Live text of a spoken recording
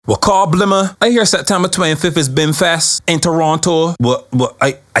Well, Carl Blimmer, I hear September 25th is BIMFest in Toronto.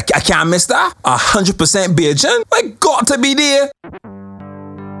 I can't miss that. 100% Bajan. I got to be there.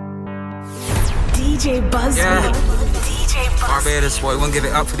 DJ Buzzbeat. Yeah. Barbados boy, won't give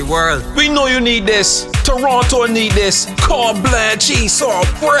it up for the world. We know you need this. Toronto need this. Corn bland, cheese, salt,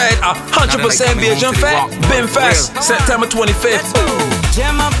 bread. 100% Bajan fat. BIMFest, September 25th.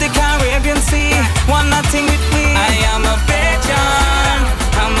 Gem of the Caribbean Sea, one nothing with me. I am a Bajan,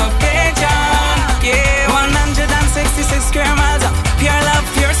 I'm a Bajan. Yeah, 166 square miles of pure love,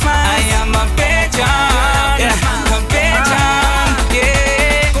 pure smile. I am a Bajan, yeah, a Bajan.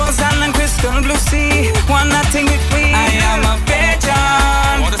 Yeah, Gozan and crystal blue sea, one nothing with me. I am a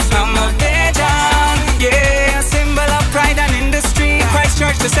Bajan, I'm a Bajan. Yeah, a symbol of pride and industry.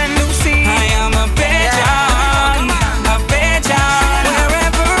 Christchurch to St. Lucie. I am a Bajan, a Bajan.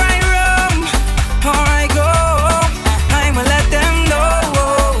 Wherever I roam or I go, I will let them know.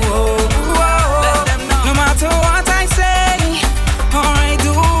 No matter what I say or I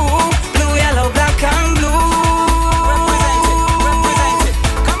do, blue, yellow, black and blue. Represent it.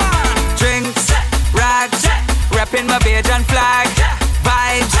 Come on. Drinks, rags, repping my Bajan flag.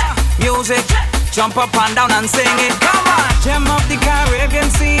 Vibes, music, jump up and down and sing it. Come on. Gem of the Caribbean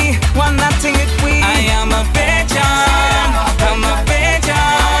Sea, one nothing with we. I am a Bajan, I'm a Bajan.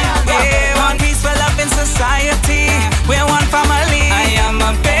 Yeah, one peaceful love in society. We're one family. I am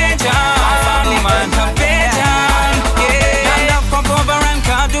a Bajan, man, a Bajan. Yeah, love from over and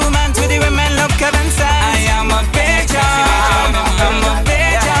Carduman to the women look heaven side. I am a Bajan, I'm a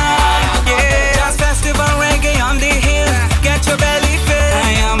Bajan. Yeah, jazz festival reggae on the hill. Get your belly filled.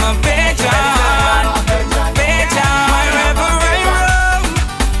 I am a Bajan, Bajan. Wherever I roam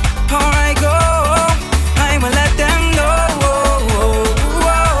or I go, I will let them know.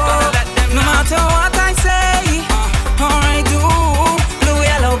 No matter what I say or I do, blue,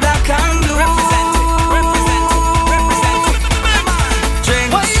 yellow, black and blue. Represent it.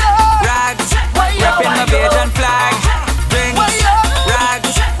 Drinks, rags, repping my Bajan flag. Drinks,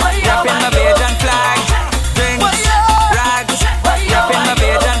 rags, repping my Bajan flag. Drinks, rags, repping my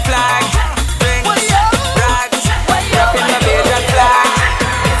Bajan flag. Drinks, rags, repping my Bajan flag.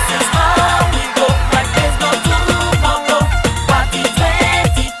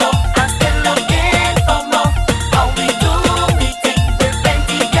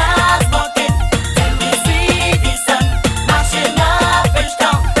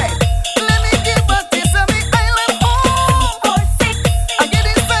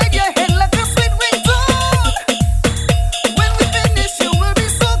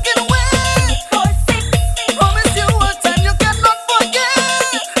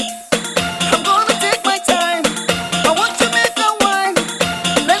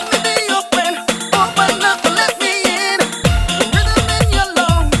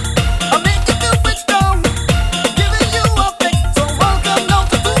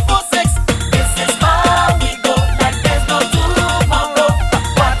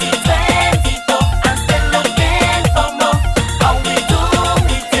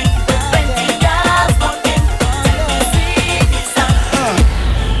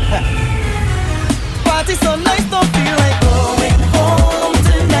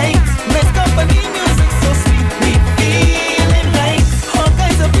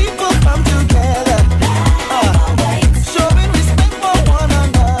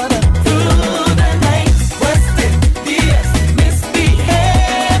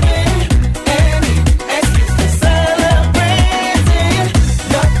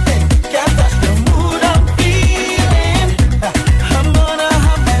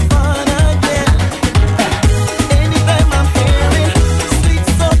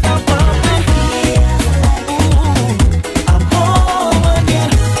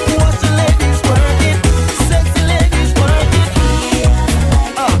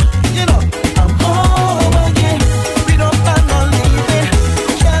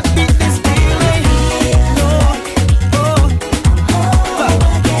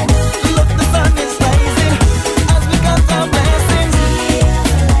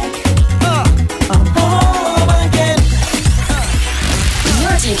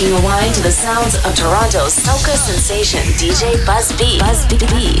 DJ Buzzbeat.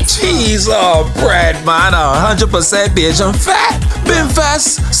 Cheese or bread, man. 100% Bajan fat.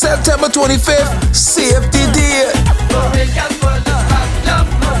 BIMFest, September 25th. Safety day.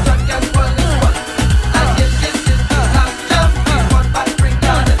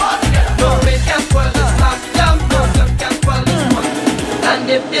 And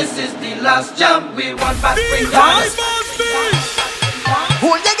if this is the last jump, we want back bring down.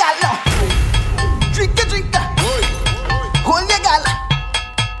 Hold your gal, drink. Hold your gal,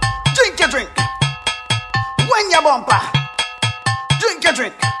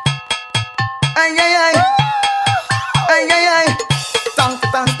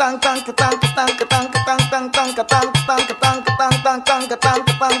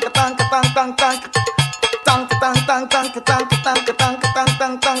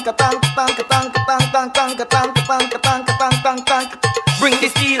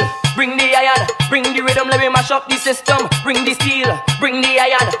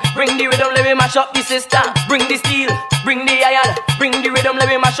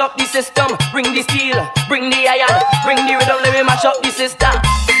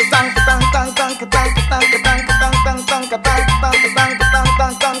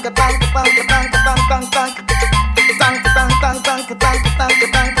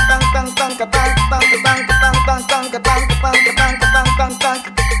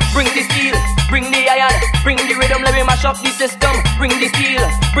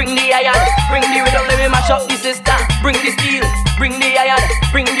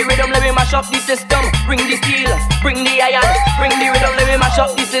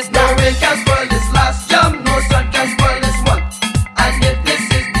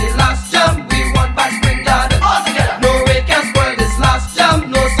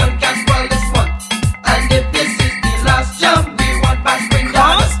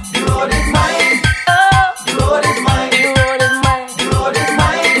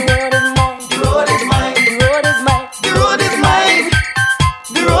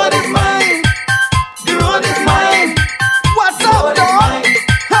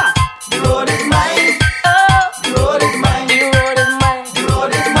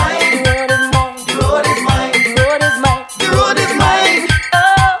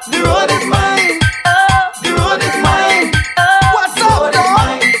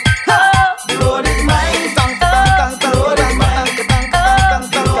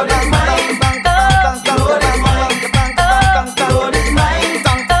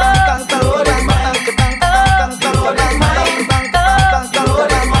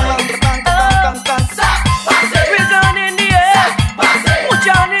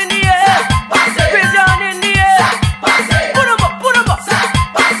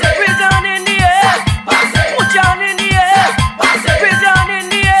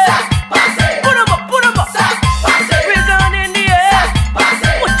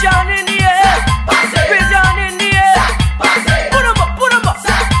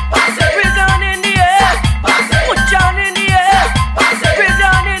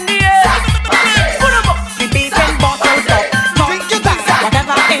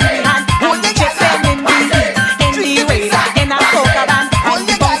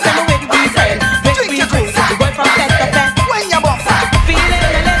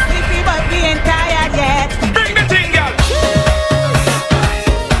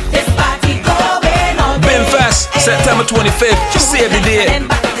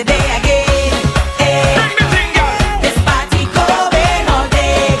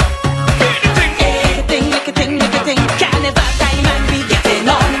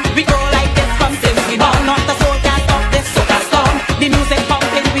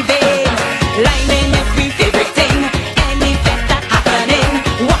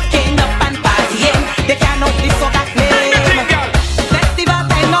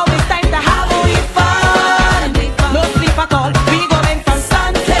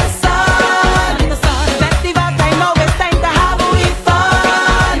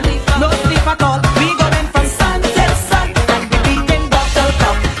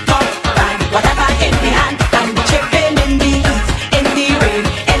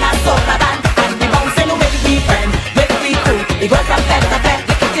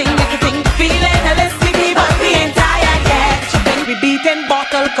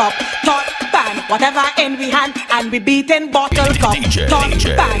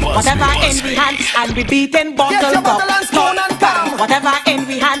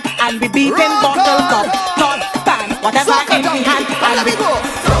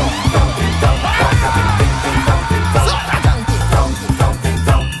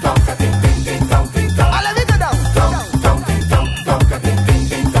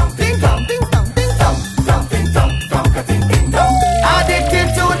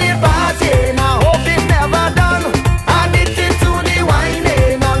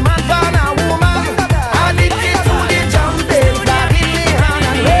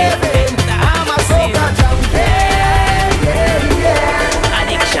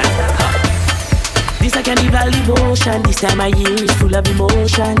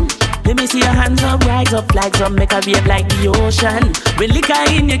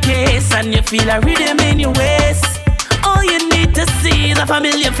 to see the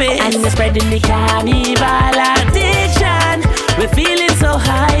familiar face. And we're spreading the carnival addiction. We're feeling so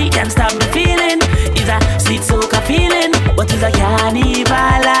high, can't stop the feeling. It's a sweet soca feeling. What is a carnival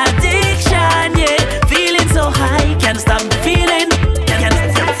addiction? Yeah, feeling so high, can't stop the feeling.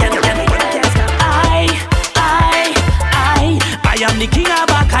 I am the king of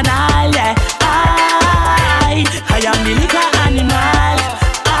Bacchanal, yeah. I am the liquor animal.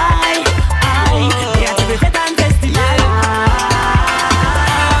 Here to be fed and festival.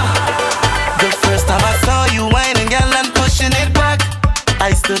 The first time I saw you whining, girl, and pushing it back, I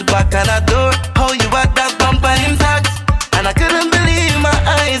stood back and adored how you had that bumper intact. And I couldn't believe my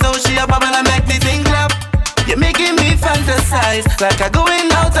eyes, oh, she a bubble and make me think clap. You're making me fantasize, like I'm going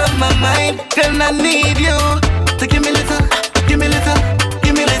out of my mind. Girl, I need you to give me little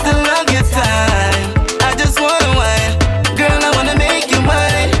of your time. I just wanna wine, girl, I wanna make you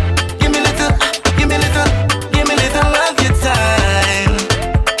mine. Give me little of your time.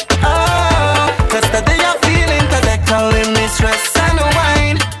 Oh, cause today I'm feeling cause they're calling me stress and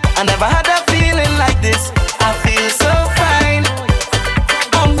wine. I never had a feeling like this, I feel so fine.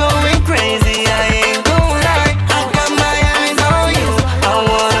 I'm going crazy, I ain't gonna lie. I got my eyes on you, I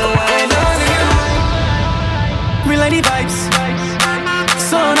wanna wine on you. Real lady vibes,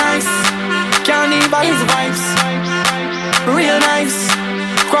 so nice. Carnival is vibes, real nice.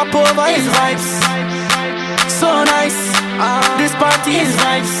 Crop over is vibes, so nice. This party is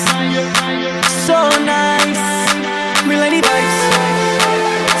vibes, so nice. Real lady vibes,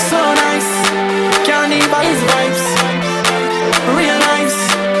 so nice. Carnival is vibes, real nice.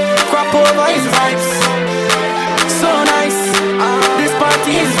 Crop over is vibes, so nice. This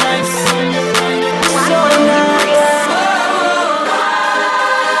party is vibes, so nice.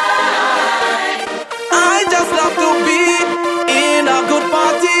 I just love to be in a good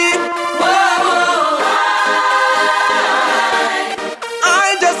party.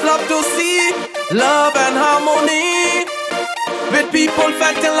 I just love to see love and harmony with people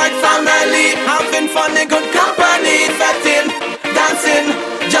fetting like family, having fun in good company, fetting, dancing,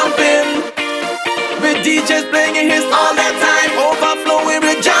 jumping, with DJs playing hits all the time, overflowing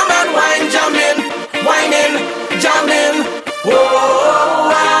with jam and wine, jamming, whining, jamming.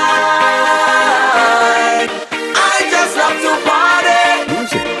 Whoa, I just love to party.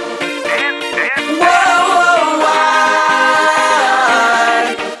 Whoa,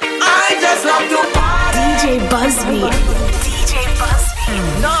 I just love to party. DJ Buzzby.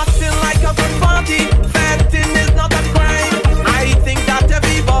 Nothing like a good party. Fetting is not a crime. I think that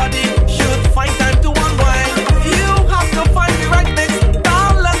everybody should find time to unwind. You have to find the right mix,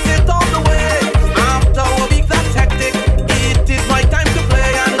 balance it all the way. After a week that's hectic, it is my time to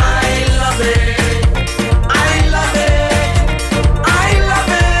play, and I love it. I love it. I love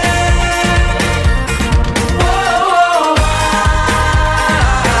it. Whoa,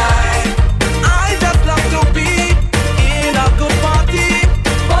 I just love to be in a good party.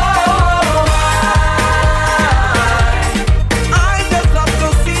 Whoa, I just love to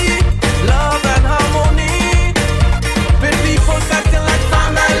see love and harmony with people acting like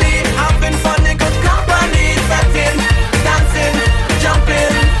family, having fun in good company, fetting, dancing,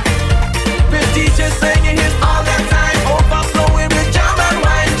 jumping, with DJs singing hits all the time, overflowing with jam and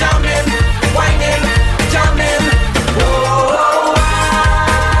wine, jamming, whining, jamming. Whoa,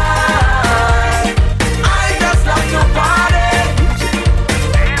 I just love to party.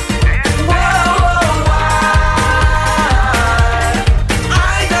 Whoa, I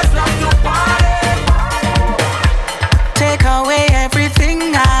just love to party. Take away everything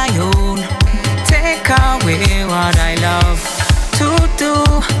I own. Take away what I love to do.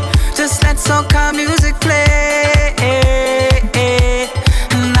 Just let soca music play,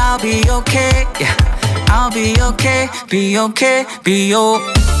 and I'll be okay. Yeah, I'll be okay. Be okay. Be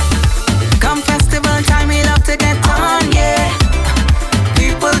okay. Come festival time, we love to get on, yeah.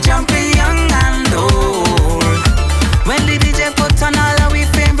 People jumping young and old. When the DJ put on all of we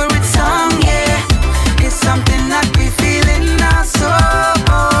favorite song, yeah, it's something that we feel in our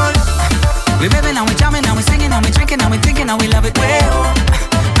soul. We raving and we jamming and we singing and we drinking and we thinking and we love it. Well,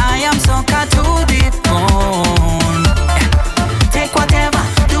 I am soca to the bone. Take whatever,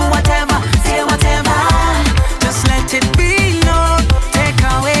 do whatever, say whatever. Just let it be known. Take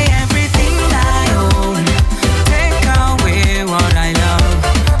away everything I own. Take away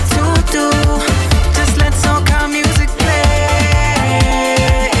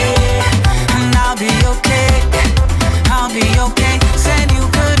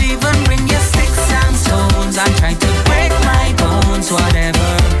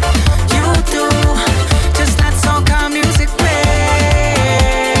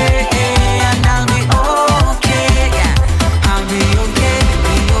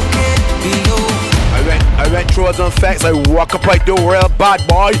Trojan facts, I walk up like the real bad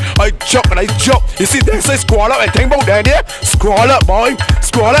boy. I jump and I jump. You see this? I scroll up and think about that there. Scroll up, boy.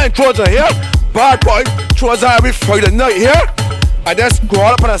 Scroll up and Trojan here. Bad boy. Trojan every Friday night here. I just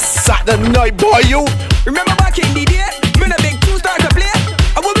scroll up on a Saturday night, boy. You remember back in the day? When a big two start to play,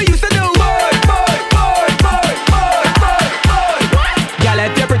 and what we used to do? Girl,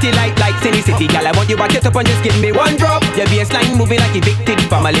 if you're pretty like City City, girl, I want you back it up and just give me one drop. Your baseline moving like a big titty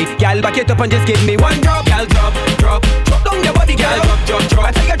family. Girl, back it up and just give me one drop. Girl, drop, drop, drop down your body, girl. Drop, drop, drop.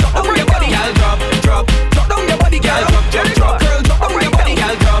 I tell you, drop down your body, girl. Drop, drop, drop down your body, girl. Drop, drop, drop. Girl, drop down your body,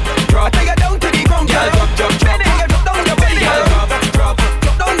 girl. Drop, drop. I tell you down to the ground, girl. Drop, drop, drop. I tell you drop down your body, girl. Drop, drop,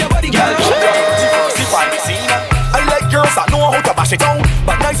 drop down your body, girl. I like girls that know how to bash it out,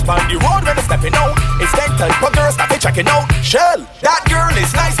 but nice on the road when they're stepping out. It's that type of girls that they checking out. Shell, that girl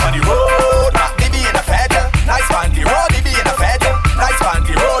is nice on the road, not baby in a feather. Nice on the road, baby in a feather. Nice on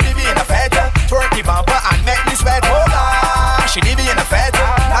the road, baby in a feather. Twerk the bumper and make me sweat. Hola, she baby in a feather.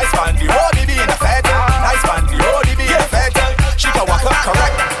 Nice on the road, baby in a feather. Nice on the road, baby in a feather. She can walk up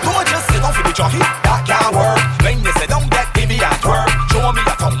correct. Don't just sit down for the jockey, that can't work. When you sit down, get baby and twerk. Show me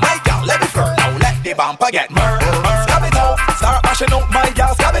a tongue, my girl, let me flirt. Now let the bumper get murdered. Scab it out, start bashing out, my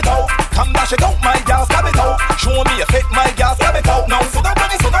girl, scab it out. Come bash it out, my girl, scab it out. Show me a fit, my girl, scab it out. Now sit down,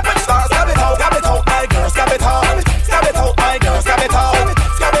 buddy, start scab it out, my girl, scab it out. Scab it out, my girl, scab it out.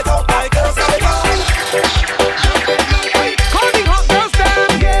 Scab it out, my girl, scab it out. All the hot girls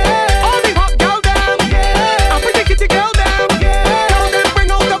down, yeah. All the hot girls down, yeah. I'm pretty kitty girl down, yeah. Tell them bring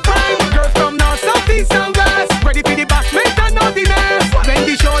out the prime. Girls from north, south, east, and west. Ready for the bashment and naughtiness. When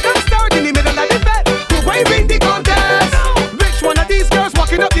the show them start in the middle of the bed, who win the contest? Which one of these girls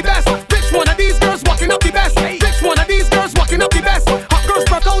walking up the best? Which one of these girls walking up the best? Which one of these girls walking up the best? Hot girls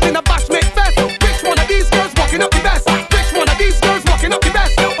brought out in a bashment fest. Which one of these girls walking up the best? Which one of these girls walking up the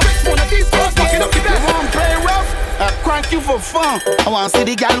best? Which one of these girls walking up the best? You want play rough? I crank you for fun. I want to see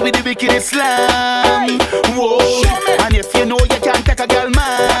the girl with the bikini slam. Whoa. And if you know you can't take a girl,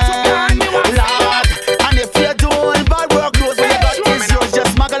 man, lad. And if you're doing bad work, knows what you got is yours.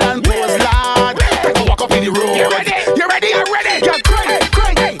 Just smuggle and pose, lad. Take a walk up in the road. You ready? You ready? You ready? Yeah, crank,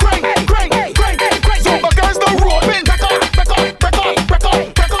 crank, crank, crank, crank, crank. So my girls don't roll in. Back up, back up, back up, back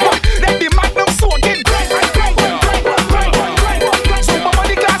up, back up. Let the magnum sword in. Crank, crank, crank, crank, crank. So my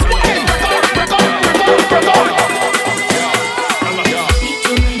body class walking. Back up, back up, back up, back up.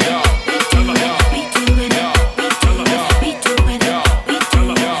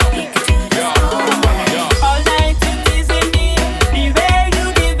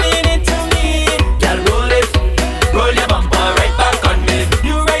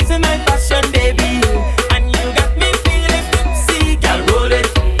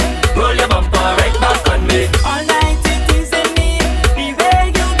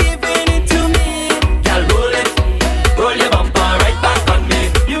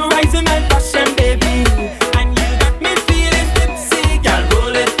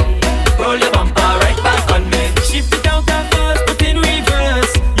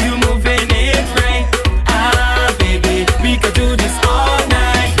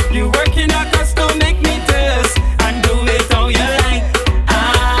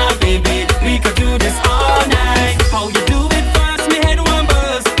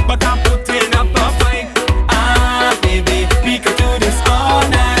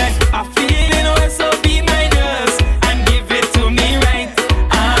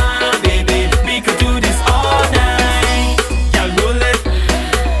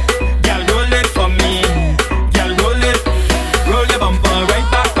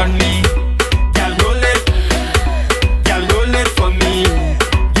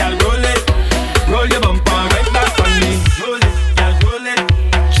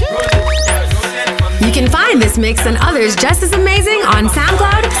 Mix and others just as amazing on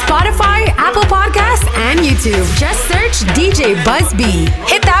SoundCloud, Spotify, Apple Podcasts, and YouTube. Just search DJ Buzz B.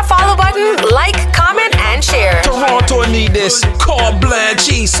 Hit that follow button, like, comment, and share. Toronto need this. Corn blend,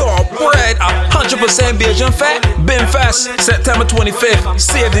 cheese, salt, bread, 100% Belgian fat. Been fast, September 25th.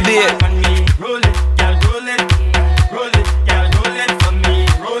 Save the date.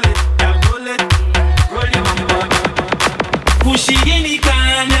 Pushy in the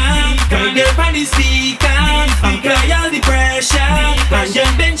corner, right there on the speaker. Apply all the pressure,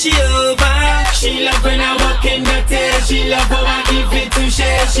 and then she over. She love when I walk in the tail. She love how I give it to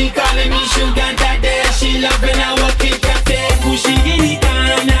share. She calling me sugar daddy. She love when I walk in the tail. Pushy in the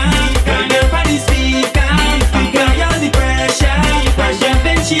corner, right there on the speaker. Apply all the pressure, and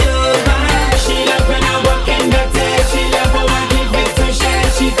then she over. She love when I walk in the tail. She love how I give it to share.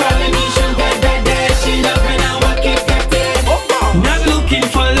 She calling me sugar daddy. She love when I walk in the tail. Not looking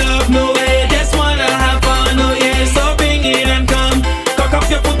for love, no way. Just wanna have fun.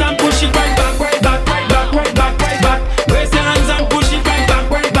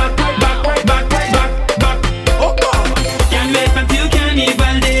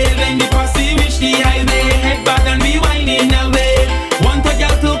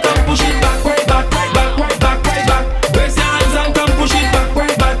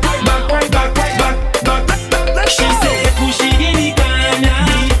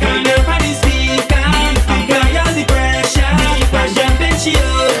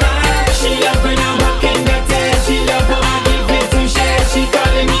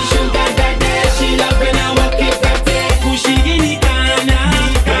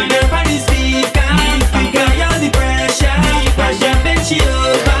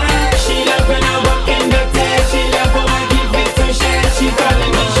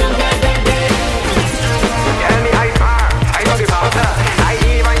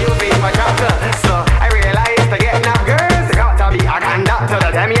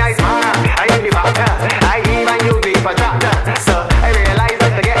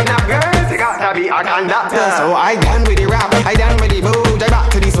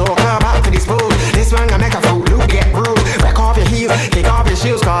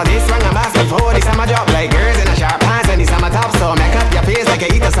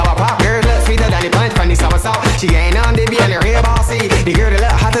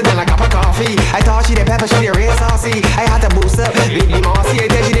 I thought she the pepper, she the real saucy. I had to boost up, Vicky Mossy. I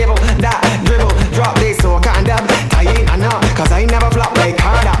tell she devil, that dribble, drop this so I can't dub. I ain't a nut, cause I never flop like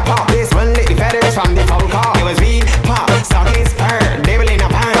her that pop. This one lit the feathers from the phone call. It was V, pop, stocking spur. Devil in a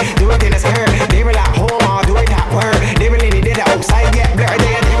pan, do it in a skirt. Devil at home, or do it at work. Devil in the did it outside, get blurred.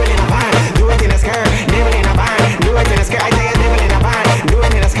 They a devil in a pan, do it in a skirt. Devil in a pan, do it in a skirt. I tell you, devil in a pan, do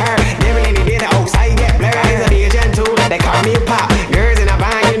it in a skirt. Devil in the did it outside, get blurred. I'm the agent too, they call me pop. Girls in a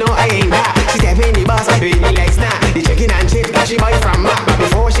van, you know I ain't that. She step in the bus, with me like snap. The chicken and chips that she buy from Mac. But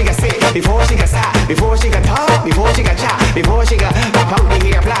before she got sick, before she got sat, before she got talk, before she got chat, before she got pop out the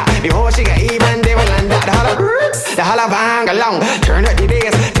hair flat, before she got even devil and that. The holla bang along. Turn up the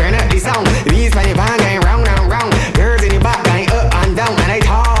bass, turn up the sound. These funny bang going round and round. Girls in the back going up and down. And I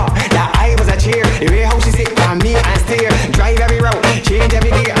thought that I was a cheer. The way how she sit on me and stare. Drive every route, change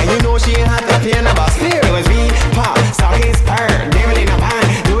every gear. And you know she ain't had to pay no bus fare. It was me, pop, stocking spur. Devil in a pan,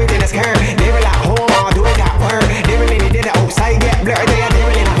 do it in a skirt. Devil at home or do it at work. Devil in the did it outside, get blurred. They a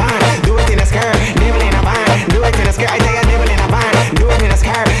devil in a pan, do it in a skirt. Devil in a pan, do it in a skirt. I tell you, devil in a pan, do it in a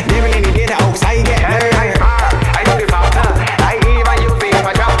skirt. Devil in the did it outside, get blurred. I do the faster, I even use it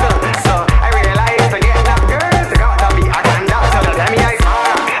for doctor. So I realize to get that girls, they got to be a conductor. Tell me I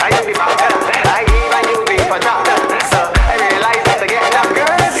do the faster, I even use it for doctor. So I realize to get that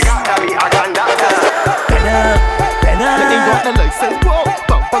girls, they got to be a conductor. Better. They ain't got the license, whoa.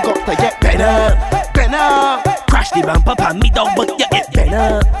 Bumper got to get better. Crash the bumper, pan me down, but yeah, it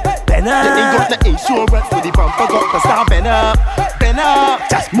better. They ain't got the insurance, but the bumper got the star better.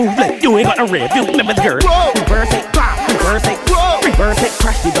 Just move like you ain't got no review, remember the girl. Reverse it, reverse it, reverse it.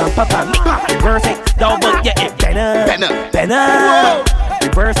 Crash the bumper, pan me, reverse it. Down, but yeah, it better.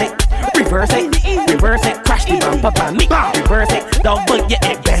 Reverse it, reverse it, reverse it. Crash the bumper, pan me, reverse it. Down, but yeah,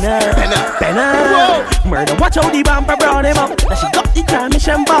 it better. Murder, watch how the bumper brought him out. Now she got the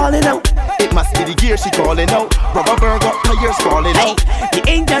transmission balling out. It must be the gear she calling out. Rubber bird got tires falling out. The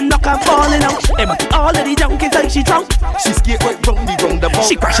engine knock and falling out. It must be all of the junk inside she drunk. She skate right round the roundabout.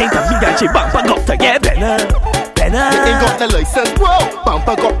 She crash into me and she bumper got to get better. They ain't got the license, whoa.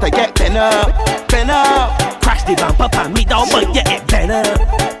 Bumper got to get better. Crash the bumper, pan me down, but yeah, it better.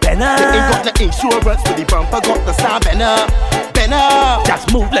 They ain't got the insurance, but the bumper got the star better.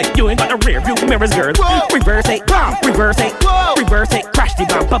 Just move like you ain't got the rear view mirrors, girl. Reverse it, reverse it, reverse it. Crash the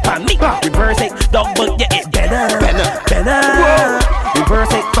bumper, pan me, reverse it. Dog, but yeah, it better.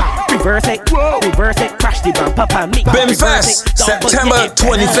 Reverse it, reverse it, reverse it. Crash the bumper, pan me. Benfest, September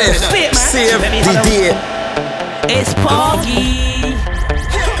 25th. Save the date. It's Poggy.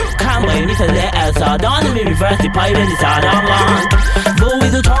 Can't wait me to let us all down and me reverse the pipe and it's all I want. But we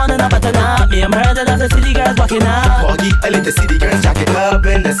do turn up at the night. Me I'm heard that the city girls walking up. Poggy, I let the city girls jack it up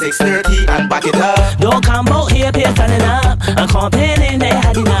in the 6:30 and back it up. Don't come out here, pay standing up and complaining they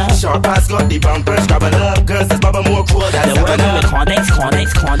had enough. Short pass got the bumpers scrabble up. Girls that's bubble more cool than the world with Condex.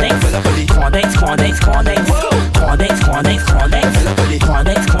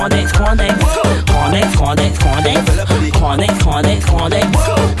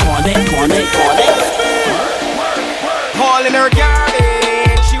 All in her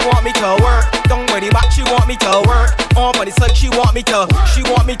garden, she want me to work. Don't worry back, she want me to work. On body side, she want me to.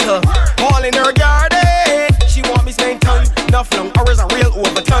 All in her garden, she want me spend time. Enough long hours a real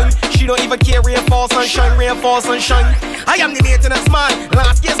overtime. She don't even care, rainfall, sunshine. I am the maintenance man,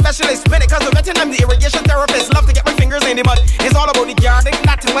 landscape specialist. When it comes to vetting, I'm the irrigation therapist. Love to get my fingers in the mud. It's all about the garden,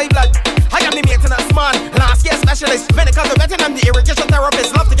 not in my blood. I am the maintenance man, landscape specialist. When it comes to vetting, I'm the irrigation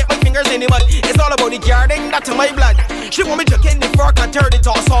therapist. Love to get my fingers in the mud. It's all about the garden, not in my blood. She want me to get in the fork and turn it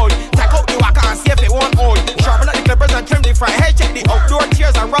toss out. Take out the waka and see if it won't hold. Sharpen up the clippers and trim the front. Hey, check the outdoor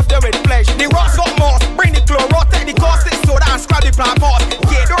tears and rough them with flesh. The rocks got moss, bring the chloro, take the caustic soda and scrub the plant pot.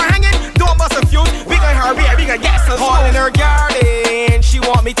 Get door hanging, don't bust a fuse. We gon' hurry, we gon' get some all in her garden. She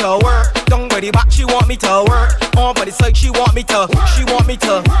want me to work. Don't worry back, she want me to work. On body side, she want me to.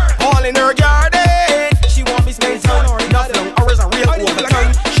 All in her garden. She want me spend time. Nothing, hours a real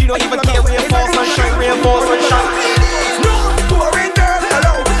overtime. She don't even care, rainfall, sunshine. No boring girls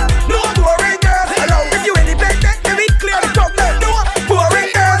allowed. No boring girls allowed. If you independent, then we clear the top. No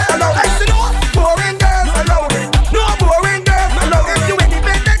boring girls allowed. I said no boring girls allowed. No boring girls allowed. If you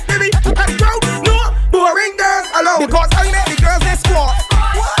independent, then we and proud. No boring girls allowed. Because I met the girls that squat.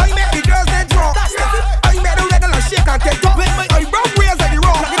 I met the girls that drop. I met the regular shake and take top. With my eyebrow raised at the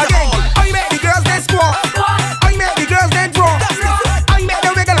rock again. I met the girls that squat. I met the girls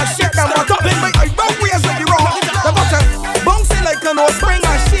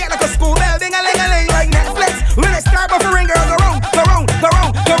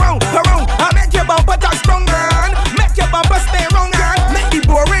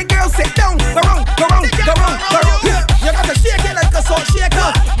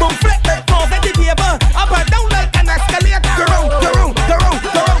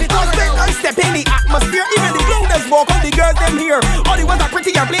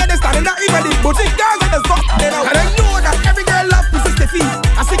can play the standing up even the boutique girls in the spot. And I know that every girl love pussy stiffy.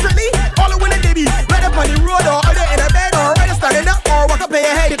 And secretly, all the women they be right up on the road or either in a bed or either standing up or walk up in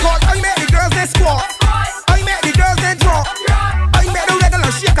your head. Because I make the girls they squat, I make the girls they drop, I make the regular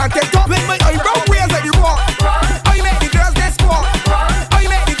shake and take top with my eyebrow raised like the rock. I make the girls they squat, I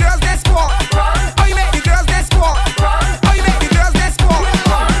make the girls they squat, I make the girls they squat, I make the girls they squat.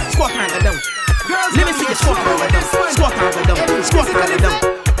 Squat and go down. Let me see you squat and go down. Squat and go down. Squat and go down.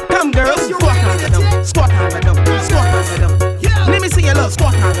 Come girls, squat and go down. Squat and go down. Squat and go down. Let me see you look.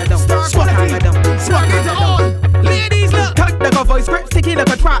 Squat and go down. Squat and go down. Squat and go down. Ladies, look. Cut like a voice script, sticky like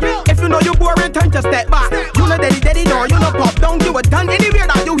a trap. If you know you boring, time to step back. You know daddy no, you know pop down. You a done anywhere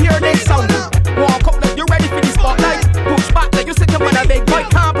that you hear this sound. Walk up like you ready for the spotlight. Push back like you sitting on a big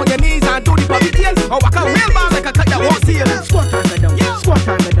bike. Hop on your knees and do the puppy tail. Or walk a real bar like a cut that won't seal. Squat and go down. Squat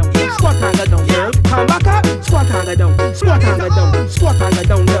and go down. Squat and go down, girl. Come back up. Squat and go down. Squat and go down. Squat and go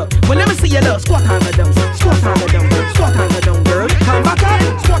down, look. Well, let me see you look. Squat and go down. Squat and go down. Squat and go down, girl. Come back up.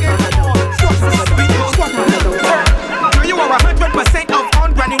 Squat and go down. Squat and go down. Squat and go down. Girl, you are 100% of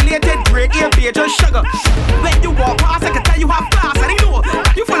ungranulated grade A Bajan sugar. When you walk past, I can tell you have class. I didn't know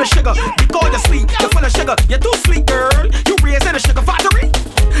you full of sugar. Because you're sweet, you're full of sugar. You're too sweet, girl. You raised in a sugar factory.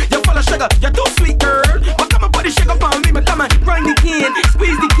 You're full of sugar. You're too sweet, girl. But come and put the sugar on me. But come and grind the can,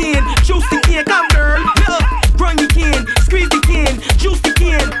 squeeze the can, juice the can. Come, girl. Look, grind the can, squeeze the can, juice the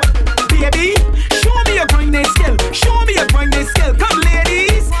can. Baby, show me your grinding skill. Show me your grinding skill. Come,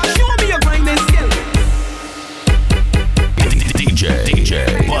 ladies, show me your grinding skill. DJ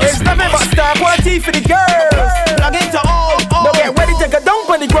It's nothing but star quality for the girls. Plug into all. Now get ready to go down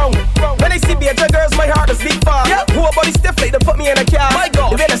on the ground. When they see me and girls, my heart is beat fast. Who a body stiff like they put me in a car. My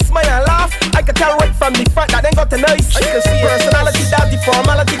God, they better smile and laugh. I can tell right from the front that they got the nice. Personality, that's the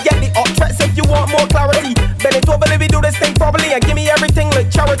formality. Get the up tracks if you want more clarity. Bend it over, let me do this thing properly and give me everything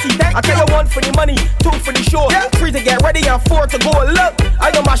like charity. I tell you 1 for the money, 2 for the show, 3 to get ready and 4 to go. Look,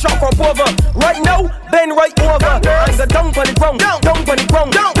 I got my shot crop over. Right now, bend right over. I go down for the ground, down for the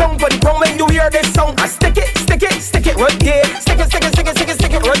ground, down for the ground. When you hear this song, I stick it right there. Stick it right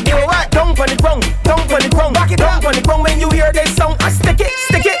there. Right down for the ground, down for the ground, back it down for the ground. When you hear this song, I stick it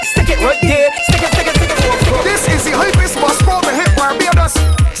right there. Stick it. This is the hypest bus for the hip Barbados.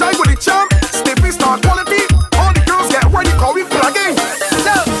 Side with the champ, stiffy star quality. All the girls get ready, call we flagging.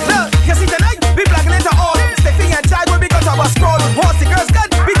 Look, you see tonight, we flagging into all. Stiffy and Chad will be because of a scroll. Once the girls good,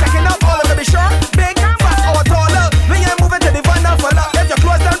 we taking up all of them, be sure. Big, fat or taller. When you're moving to the van now for luck. If your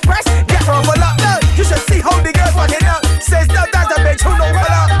clothes don't press, get her for luck. You should see how the girls fucking up. Says no, that's a bitch who know what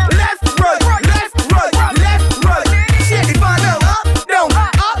up. Left, right. Shake the van now, up, down.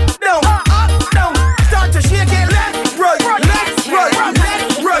 Start to shake it left, right.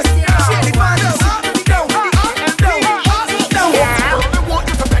 Shake the van now, up, down. I want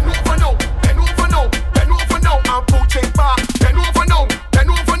you to bend over now and put it back. Bend over now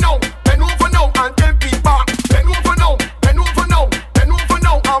and then beat back. Bend over now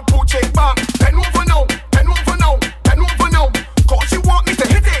and put it back. Bend over now. Cause you want me to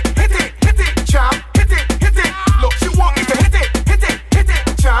hit it, champ. Hit it. Look, you want me to hit it,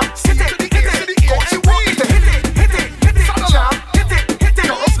 champ. Hit it. Cause you want me to hit it, champ. Hit it.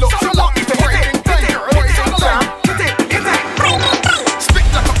 Look, you want me to hit it, champ. Hit it. Spit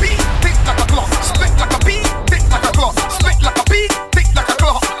like a bee, tick like a clock. Spit like a bee, tick like a clock. Spit like a bee, tick like a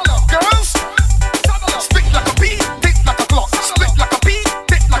clock. Girls, spit like a bee, tick like a clock. Spit like a bee,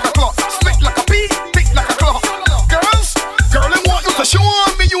 tick like a clock. Spit like a bee, tick like a clock. Girls, girl, I want you to show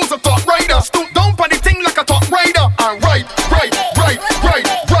me use a top rider. Stoop down for the thing like a top rider. And right.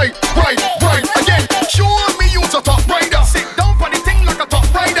 Again, show me use a top rider. Sit down for the thing like a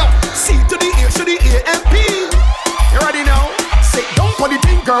top rider. C to the A-M-P. You ready now? Sit down for the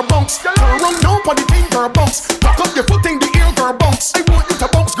thing, girl, bounce. Turn around down for the thing, girl, bounce. Back up your foot in the air, girl, bounce. I want you to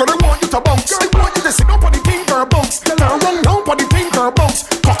bounce, girl, I want you to bounce. I want you to sit down for the thing, girl, bounce. Turn around down for the thing, girl, bounce.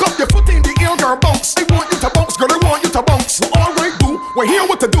 Cock up your foot in the air, girl, bounce. I want you to bounce, girl, I want you to bounce. Well, alright, boo, we're here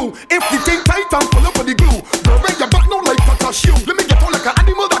what to do. If the thing tight and pull up for the glue, girl, bend your back now like a shoe. Let me get on like an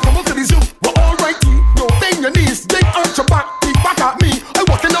animal that come out to the zoo. Well, alrighty, no bend your knees, then arch your back, keep back at me. I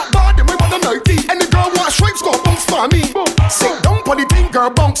walking out bad in my mother nighty. Any girl want stripes, go bounce for me. Sit down for the thing, girl,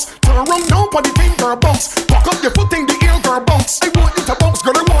 bounce. Turn around down for the thing, girl, bounce. Cock up your foot in the air, girl, bounce. I want you to bounce,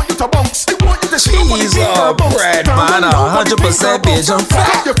 girl, I want you to bounce. I want you to sit down for the thing, girl, bounce. Brad Man, 100% bitch, I'm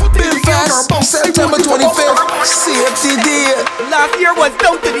fat. Big fast, September 25th, CFTD. Last year was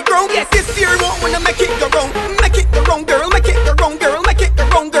down to the ground. Yes, this year won't wanna make it your own. Make it your own, girl. Make it your own, girl. Make it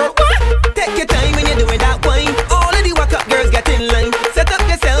your own, girl. What? Take your time when you're doing that wine. All of the walk-up girls get in line. Set up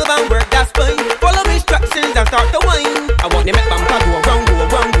yourself and work that spine. Follow instructions and start to whine. I want to make bumper go around, go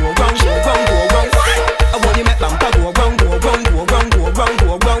around.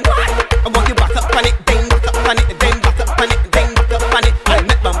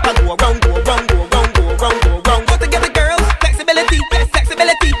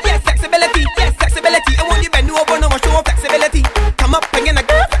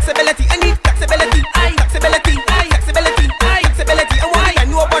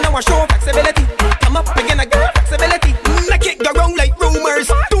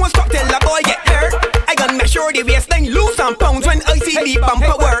 the waistline loose and pounds when I see the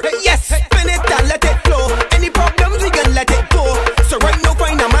bumper work. Yes, spin it and let it flow. Any problems we can let it go. So right now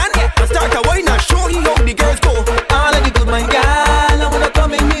find a man and start a wine and show you how the girls go. All of the good man gal, I wanna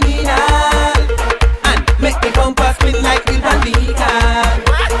come in with me now and make the bumper spin like Will Van Vegan.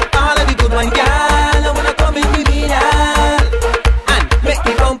 All of the good man gal, I wanna come in with me now and make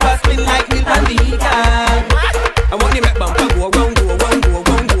the bumper spin like Will Van Vegan. I want you make bumper go round, go round, go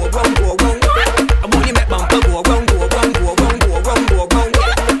round, go round, go round. I want you make bumper go round, go round, go round, go round, go round.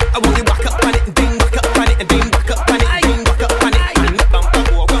 I want you back up on it and ding, back up on it and ding, back up on it and ding, back up on it and make bumper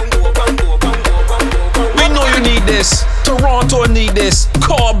go round, go round, go round, go round, go round. We know you need this. Toronto need this.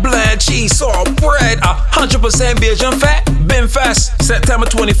 Cod bland, cheese, salt, bread. 100% Bajan fat. Been fast. September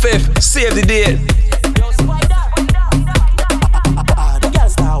 25th. Save the date.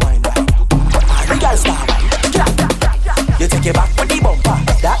 You take it back with the bumper,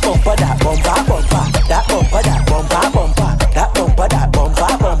 that bumper, that bumper, bumper, that bumper, that bumper, bumper, that bumper, that bumper,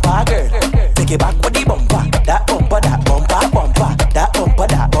 bumper, girl. Take it back with the bumper, that bumper, that bumper, bumper, that bumper,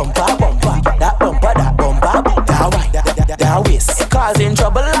 that bumper, bumper, that bumper, that bumper, that way, that waist, causing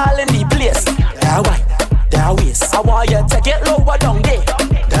trouble all in the place. That way, that waist, I want you take it lower down there.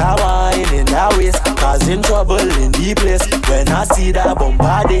 That wine in that waist, causing trouble in the place. When I see that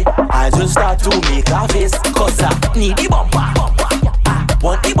bumper day, I just start to make a face. Cause I need the bumper,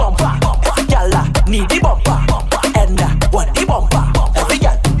 want the bumper, y'all need the bumper, and I want the bumper. Every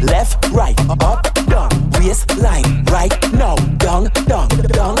girl, left, right, up, down, waistline, right now, down, down,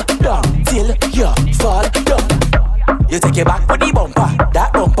 down, down, till you fall down. You take it back with the bumper,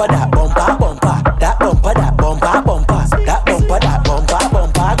 that bumper, that bumper, bumper, that bumper, that bumper, bumper, that bumper, that bumper,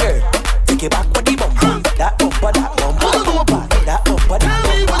 bumper, girl. Take it back with the bumper, that bumper, that bumper, bumper, that bumper,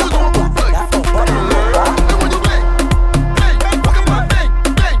 that bumper, bumper, that bumper, that bumper.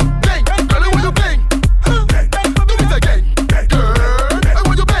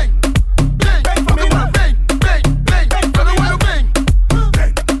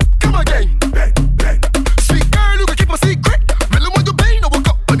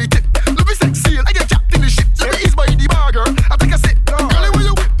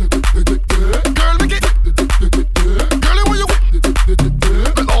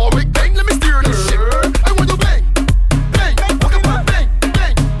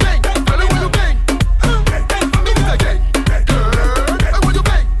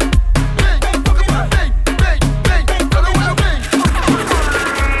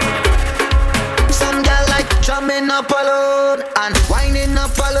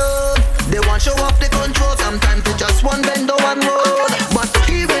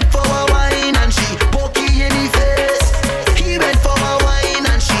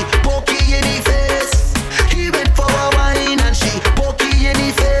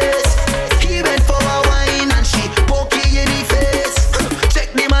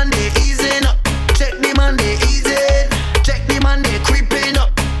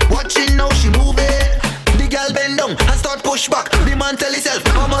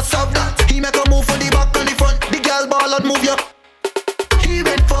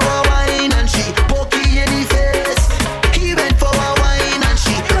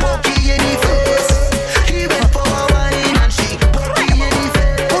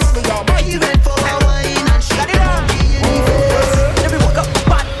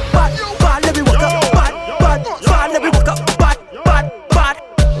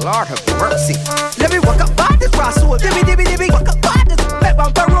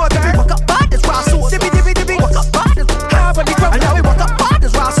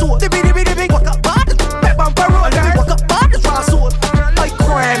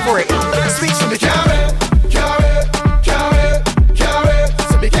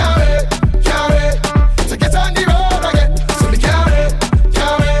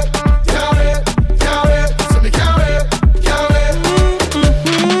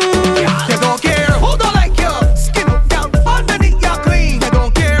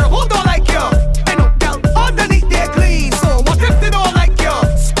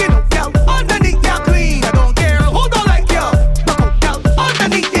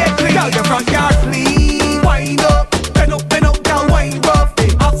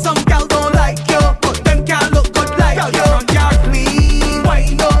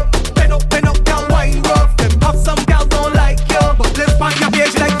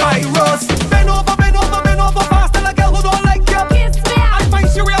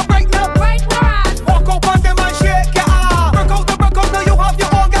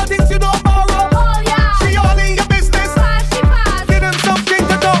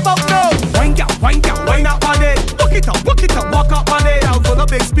 Walk it up, walk it up, walk up on it. Out for the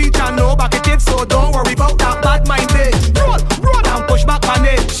big speech and no back it, so don't worry about that.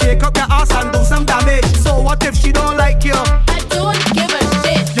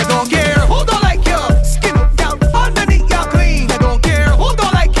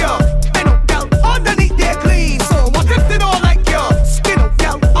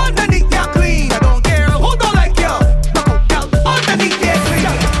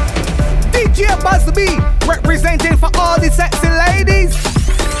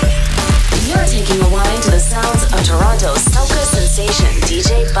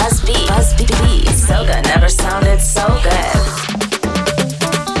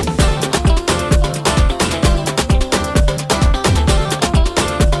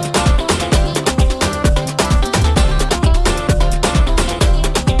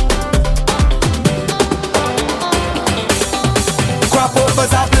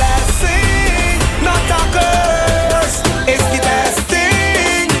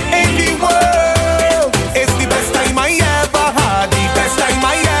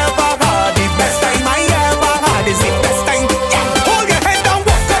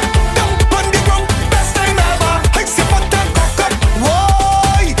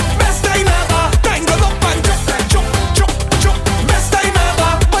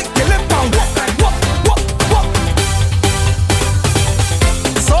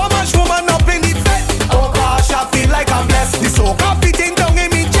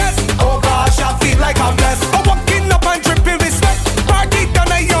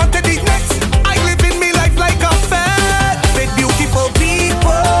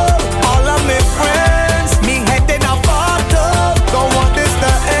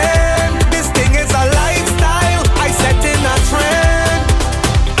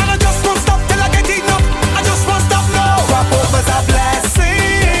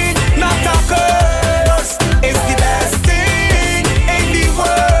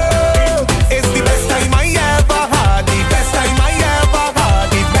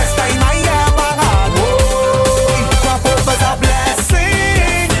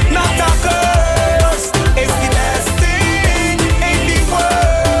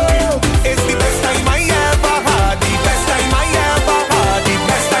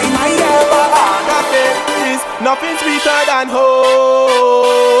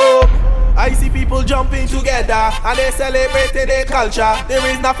 and they celebrating their culture. There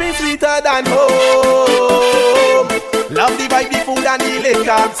is nothing sweeter than home. Love the vibe, the food and the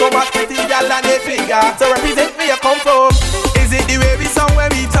liquor. So much pretty girl and they figure. So represent where you come from. Is it the way we song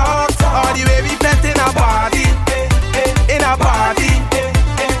when we talk, or the way we pet in a party? In a party,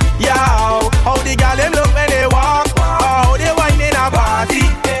 yeah. How the girl them look when they walk, or how they whine in a party.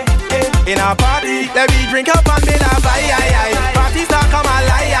 In a party, let me drink up and then a vibe. Party start come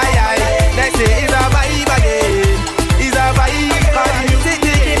alive. Next day is a vibe again. Is a vibe, cause the music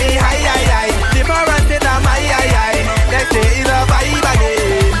taking me high. Different state of my Next day is a vibe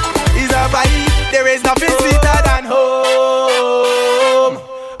again. Is a vibe. There is nothing sweeter than home.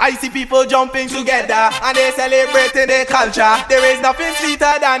 I see people jumping together and they celebrating their culture. There is nothing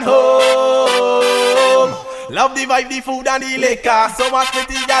sweeter than home. Love the vibe, the food and the liquor. So much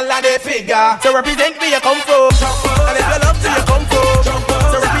pretty girl and they figure. So represent where you come from. And if you love to you come from.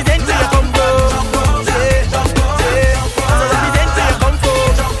 So represent where you come from. Yeah. So represent where you come from.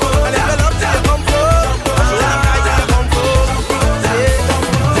 And if you love to you come from. Show the guys where you come from. Yeah.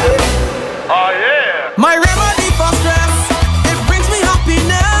 Oh yeah. My remedy for stress, it brings me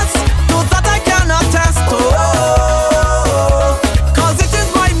happiness. Those that I cannot test. Cause it is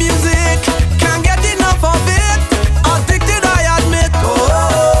my music. Can't get enough of it. Addicted, I admit.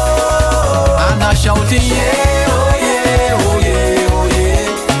 And I'm shouting, yeah, oh yeah, oh yeah, oh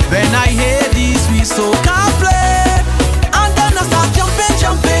yeah. When I hear these sweet soca play, and then I start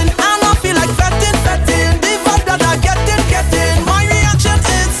jumping, and I feel like fetting. The vibe that I getting. My reaction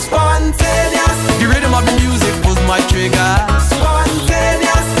is spontaneous. The rhythm of the music was my trigger.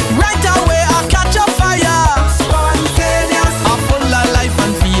 Spontaneous. Right away I catch a fire. Spontaneous. I'm full of life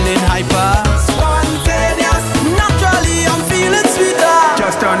and feeling hyper. Spontaneous. Naturally I'm feeling sweeter.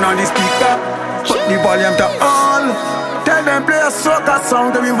 Just turn on the speaker, put the volume to all. Tell them play a soca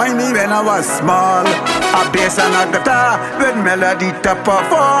song to remind me when I was small. A bass and a guitar with melody to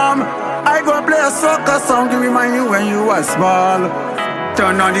perform. I go play a soca song to remind you when you was small.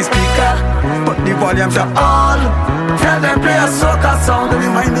 Turn on the speaker, put the volume to all. Tell them play a soca song to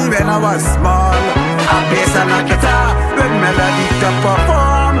remind me when I was small. A bass and a guitar with melody to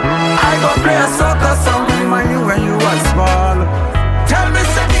perform. I go play a soca song to remind you when you was small. Tell me,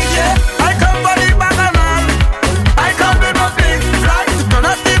 say DJ, I come for the bacchanal. I come with my big flag to turn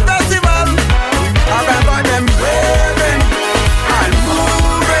up the festival. I got them waving and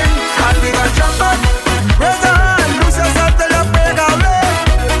moving, and we gon' jump up. Raise your hand, lose yourself till you break away.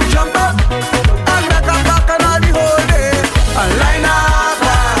 Jump up and make a bacchanal the whole day. And line up,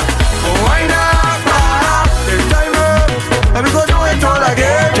 wind up, take time up, and we gon' do it all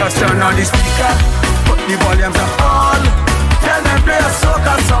again. Just turn on the speaker, put the volume to all. Tell them play a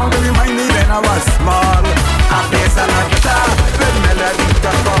soca song to remind me when I was small. A bass and a guitar with melody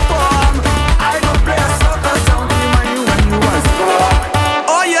to perform. I go play a soca song to remind you when you was small.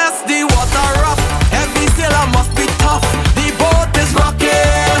 Oh yes, the water rough. Every sailor must be tough. The boat is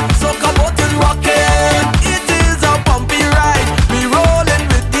rocking, soca boat is rocking. It is a bumpy ride. We rolling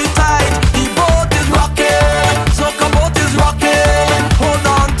with the tide. The boat is rocking, soca boat is rocking. Hold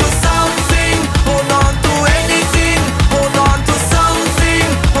on to something, hold on to anything.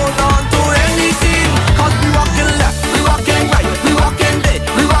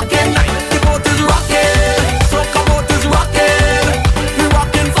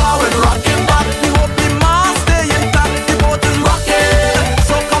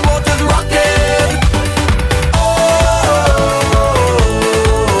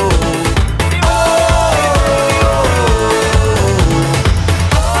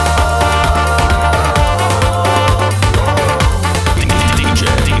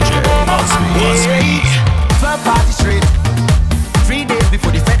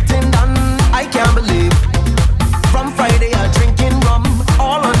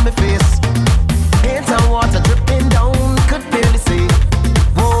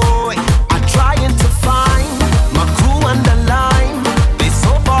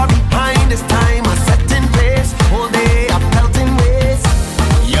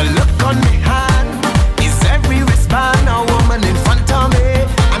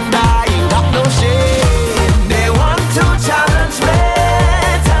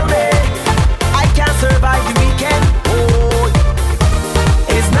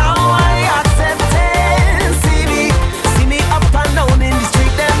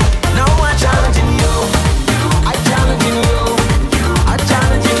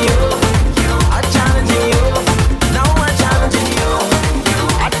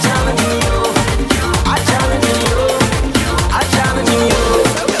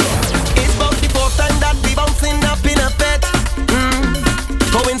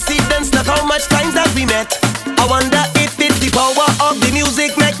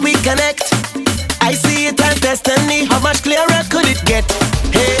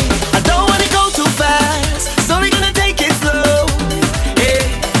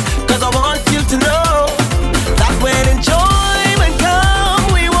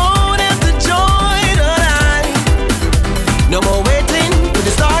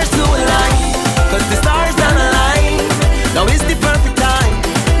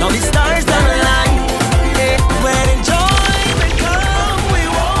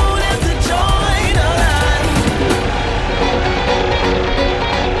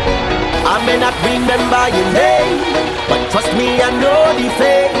 remember your name, but trust me, I know the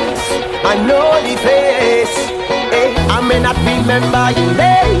face. I know the face. Hey, I may not remember your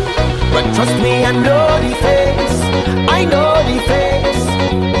name, but trust me, I know the face. I know the face.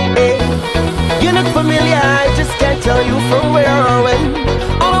 Hey, you look familiar, I just can't tell you from where or when.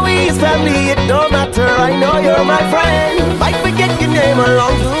 Always family, it don't matter. I know you're my friend. Might forget your name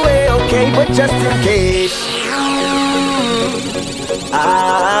along the way, okay, but just in case.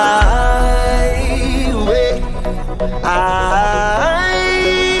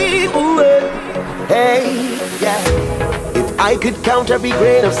 Hey, yeah. If I could count every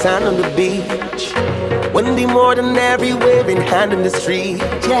grain of sand on the beach, wouldn't be more than every waving hand in the street.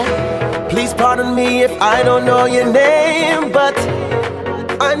 Yeah. Please pardon me if I don't know your name, but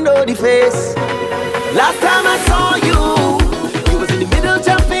I know the face. Last time I saw you, you was in the middle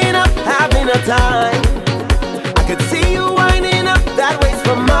jumping up, having a time. I could see you winding up that ways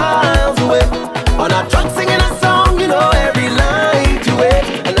for miles away. On our trunk singing a song, you know every line to it.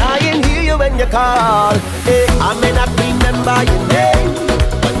 And I can hear you when you call. Hey, I may not remember your name,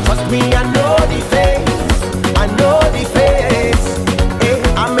 but trust me, I know the face. I know the face. Hey,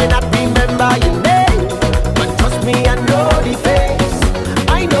 I may not remember your name, but trust me, I know the face.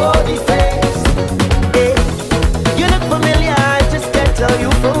 I know the face. Hey, you look familiar, I just can't tell you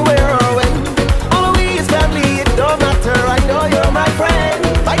from where or when. Always family, it don't matter. I know you're my friend.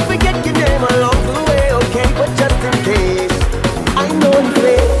 Might forget your name along the way, okay, but just in case, I know the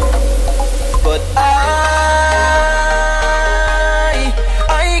face. But I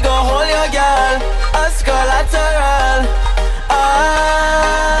go hold your girl as collateral.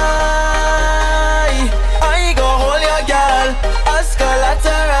 I go hold your girl as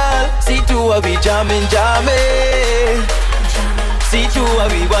collateral. See to what we jamming. See to what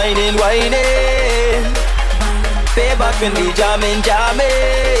we whining. Pay back when we jamming.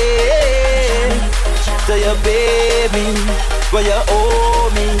 So you baby, well you owe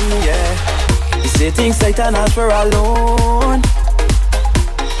me, yeah. You say things like that ask for a loan.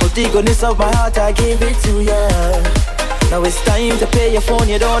 But the goodness of my heart, I gave it to you. Now it's time to pay your phone,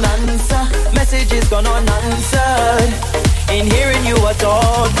 you don't answer. Messages gone unanswered. Ain't hearing you at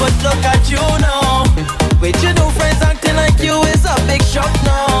all, but look at you now. With your new friends acting like you is a big shock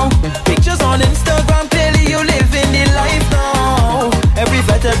now. Pictures on Instagram, clearly you living the life now. Every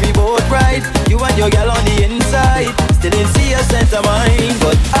fat, every boat ride, you and your girl on the inside. Still didn't see a cent of mine,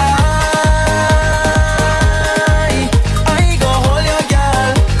 but I go hold your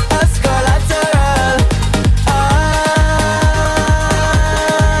girl as collateral.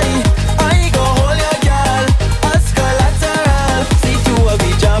 I go hold your girl as collateral. See to what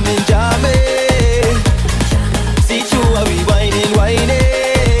we jamming. See to what we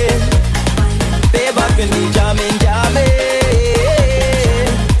whining. Pay back when we jamming.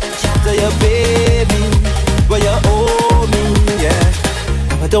 So you baby, well you owe me,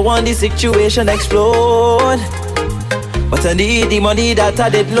 yeah. I don't want this situation explode, but I need the money that I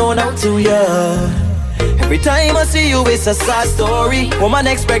did loan out to you. Every time I see you, it's a sad story. Woman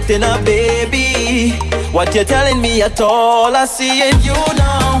expecting a baby. What you telling me at all? I see in you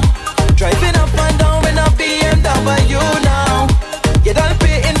now. Driving up and down in a BMW now. You done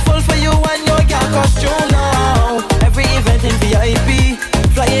pay in full for you and your girl costume now. Every event in VIP,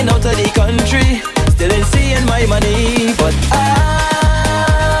 flying out of the country. Still ain't seeing my money, but I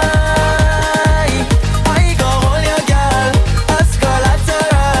go hold your girl as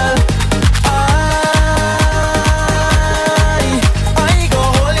collateral. I go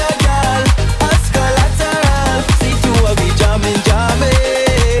hold your girl as collateral. See to what we jamming.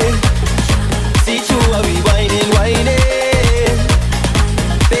 See to what we whining.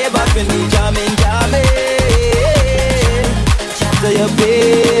 Pay back when we jamming. So your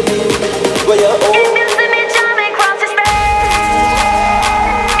baby, well you owe.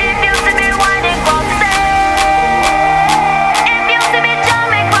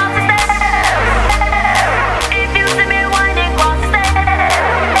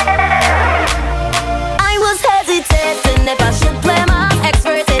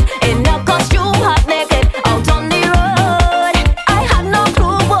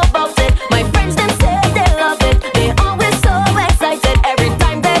 Every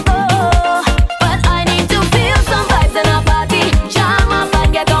time they go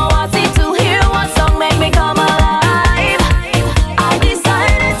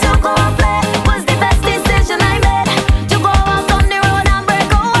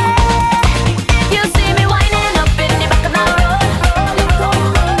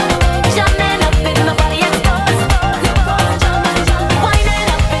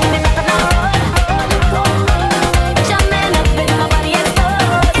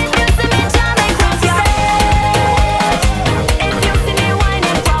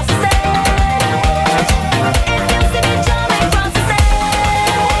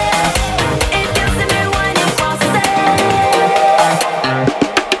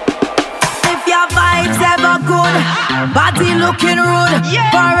looking rude,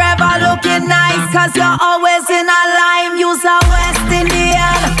 forever looking nice, cause you're always in a line. Use a West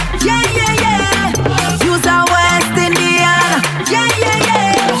Indian, yeah, yeah, yeah. Use a West Indian, yeah, yeah,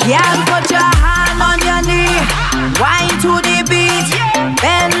 yeah. Yeah, put your hand on your knee, wine to the beat,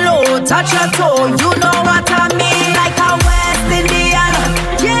 bend low, touch your toe, you know what I mean. Like a West Indian,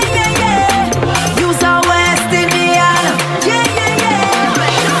 yeah, yeah, yeah. Use a West Indian, yeah, yeah, yeah.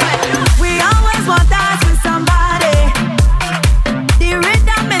 We always want dance with somebody. The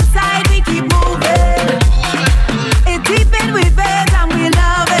rhythm inside, we keep moving. It deep in we veins and we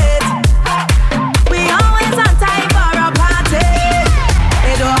love it. We always on time for a party.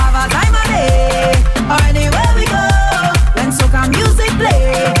 They don't have a time of day or anywhere we go. When soca music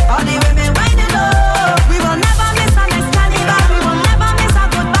play, all the women winding low. We will never miss a next carnival. We will never miss a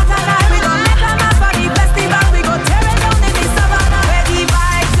good bacchanal. We don't make a mess for the festival. We go tear it down in the savannah. Where the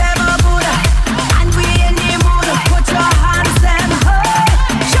vibes ever good and we in the mood. Put your hands them high,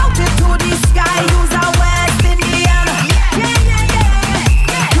 shout it to the sky. Use a West Indian, yeah, yeah,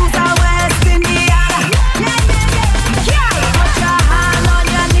 yeah. Use a West Indian, yeah, yeah, yeah. Put your hand on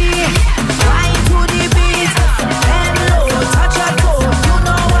your knee, wine to the beat, bend low, touch your toe. You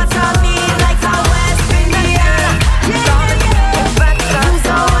know what I mean, like a West Indian, yeah, yeah, yeah. Use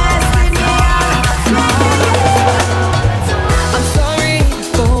a West Indian. I'm sorry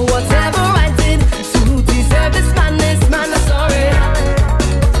for whatever I did to deserve this madness, man. I'm sorry.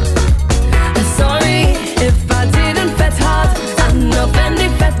 I'm sorry if I didn't fet hard and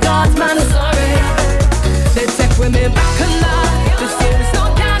offended fet God, man. I'm sorry. They take women back and now. This year is no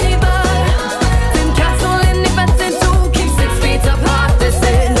carnival. Didn't cancel any betting to keep 6 feet apart. They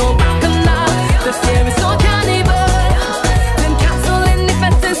say no back and now. This year is no carnival. Didn't cancel any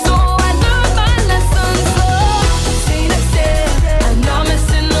betting, so I learned my lesson. So see next year, I'm not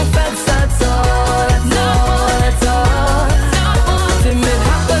missing no bets at all, at all. Didn't it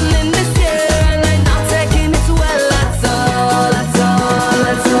happen this year, and I'm not taking it well at all.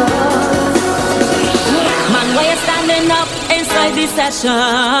 Man, why you standing up inside this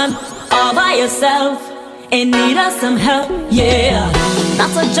session all by yourself in need of some help? Yeah,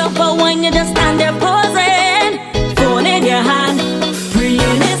 not a jumper when you just stand there posing, phone in your hand, free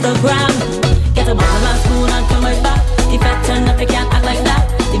in Instagram. Get a bottle and spoon and come right back. If I turn up, you can't act like that.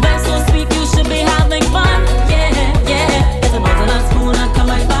 The vibe's so sweet, you should be having fun. Yeah, yeah. Get a bottle and spoon and come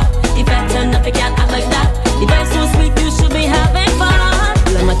right back. If I turn up, you can't act like that. The vibe's so sweet, you should be having fun.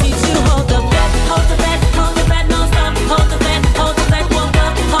 Let me teach you how to bet, no stop. How to bet, walk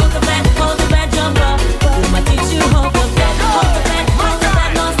up. How to bet, jump up. Let me teach you how to bet,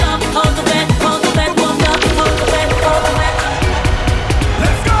 no stop. How to bet, walk up. How to bet.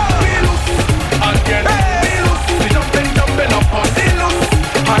 Let's go! Be loose again. Be loose. We jumping up on be loose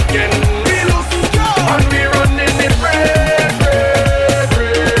again. Be loose. And we running it red.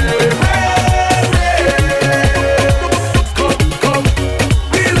 Come.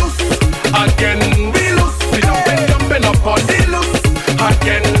 Be loose again. Be loose. We jumping up on be loose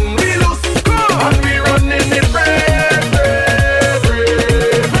again. Be loose. And we running it red.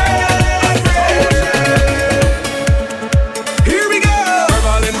 Here we go.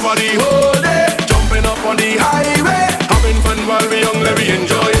 Traveling for the whole day, jumping up on the highway, having fun while we young. Let me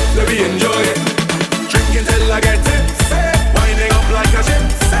enjoy it. Drinking till I get tipsy, winding up like a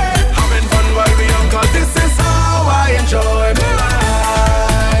gypsy, having fun while we young. 'Cause this is how I enjoy my life.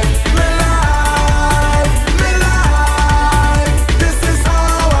 This is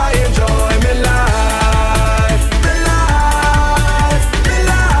how I enjoy my life.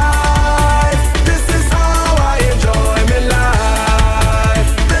 This is how I enjoy my life.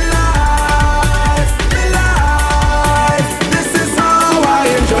 This is how I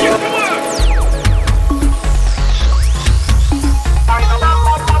enjoy.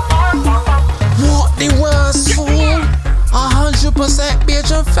 What the worst fool? 100%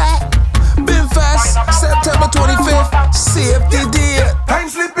 Belgian fat. Been fast, September 25th. Save the date. Time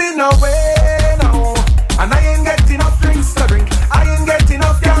slipping away now, and I ain't get enough drinks to drink. I ain't get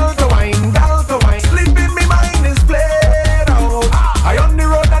enough gal to wine. Sleep in me mind is played out. I on the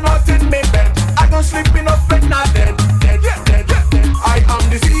road and not in me bed. I don't sleep enough but not dead. I am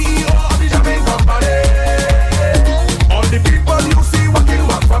the CEO of the Jamaican company. All the people you see walking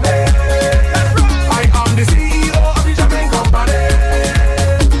walk for me. I am the CEO of the Jamaican company.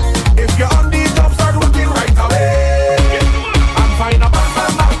 If you're on the job, start working right away. I'm fine up, bam,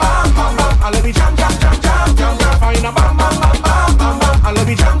 bam, bam, bam, bam, bam.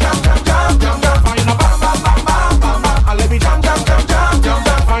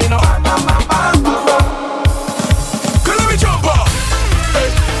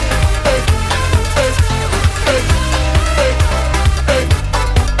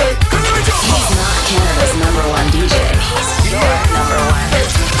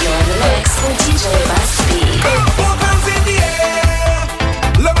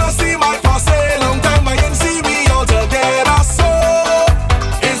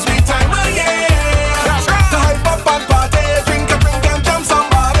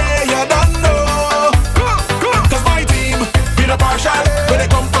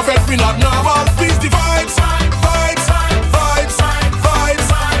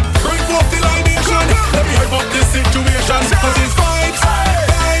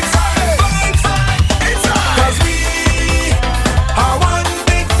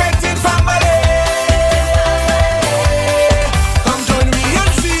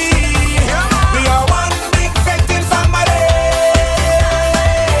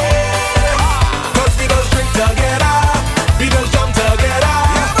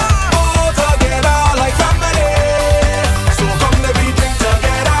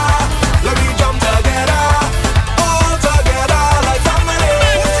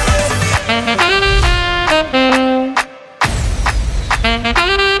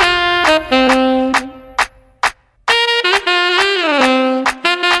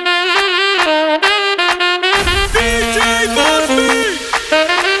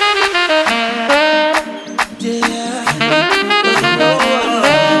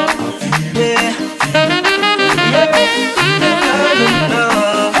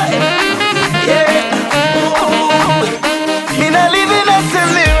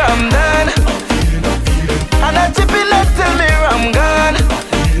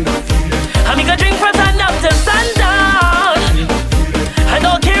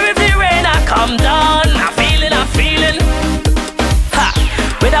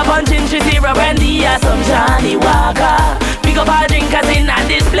 a brandy or some Johnny Walker. Pick up our drinkers in at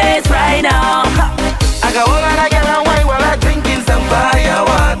this place right now. I got all of that girl and wine while I'm drinking some fire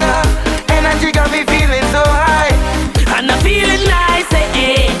water. Energy got me feeling so high, and I'm feeling nice, eh,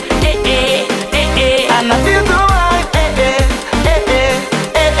 eh, eh, eh, eh, eh. and I feel so high, eh, eh, eh, eh,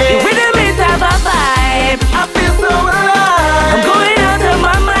 eh, eh. The rhythm is have a vibe. I feel so alive. I'm going out of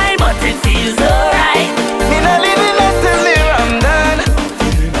my mind, but it feels alright. Me not living less till I'm done,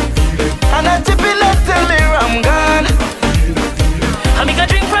 and I chip it less till I'm gone. I make a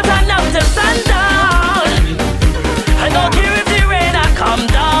drink from sundown till sundown. I don't care if the rain I come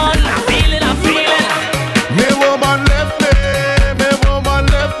down. I'm feeling, I'm feeling. Me woman left me,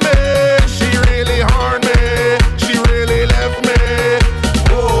 she really harmed me, she really left me.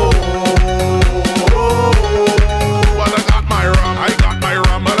 Oh, but I got my rum, I got my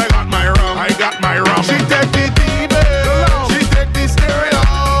rum, but I got my rum, I got my rum. She take the TV, she take the stereo,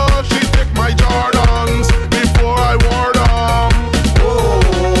 she take my Jordans before I wore them. Oh,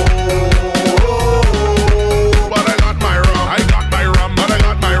 but I got my rum, I got my rum, but I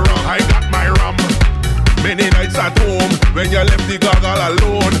got my rum, I got my rum. Many nights at home when you left the goggle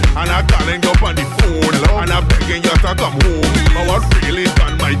alone, and I calling up on the phone, and I'm begging you to come home. But what really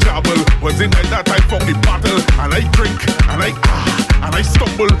done my trouble was the night that I found the bottle, and I drink, and I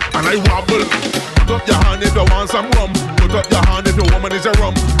stumble, and I wobble. Put up your hand if you want some rum. Put up your hand if your woman is a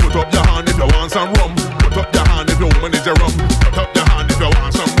rum. Put up your hand if you want some rum. Put up your hand if your woman is a rum. Put up your hand if you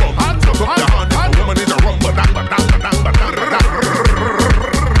want some rum. Put up your hand if your woman is a rum. Ba-dang, ba-dang, ba-dang, ba-dang, ba-dang.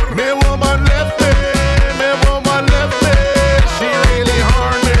 Me woman left me. She really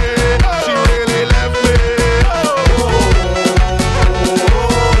harmed me. She really left me.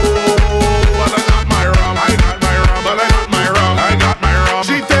 But I got my rum. I got my rum. But I got my rum. I got my rum.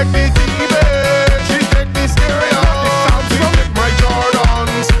 She take the TV. She take the stereo. She take my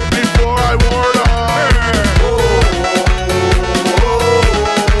Jordans before I wore them.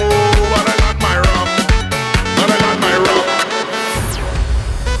 But I got my rum. But I got my rum.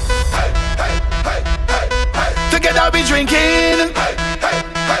 Together we drinking,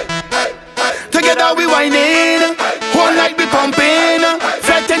 together we whining, one night we pumping,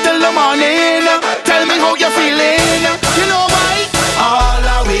 fret until the morning. Tell me how you're feeling. You know why? All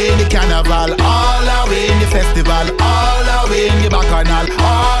away in the carnival, all away in the festival, all away in the bacchanal,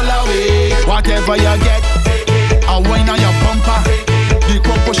 all away. Whatever you get, a wine on your bumper. The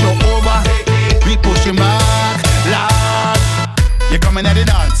crowd push you over, we push you back. Lord, you coming at the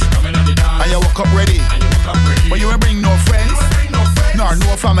dance, and you walk up ready. But you ain't bring no friends, nor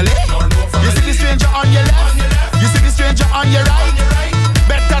no family. You see the stranger on your left, you see the stranger on your right.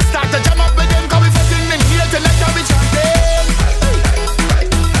 Better start to jam up with them, cause we fetting them here to let them be chanting.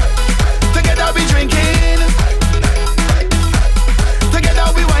 Together we drinking,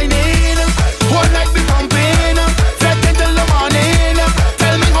 together we whining, one night we pumping, fret until the morning.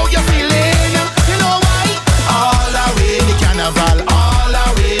 Tell me how you're feeling. You know why? All away in the carnival, all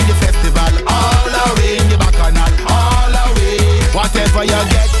away in the festival, all away in the bacchanal, all away. Whatever you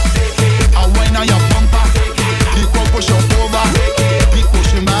get, a wine on your bumper. The crowd push you over, we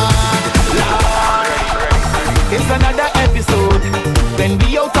push him back. It's another episode, when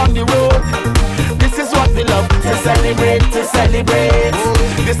we out on the road. This is what we love, to celebrate, to celebrate.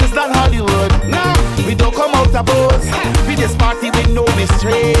 This is not Hollywood, no, we don't come out to pose. We just party with no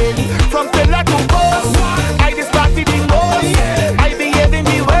restraint. From pillar to post, I just party the most. I behave in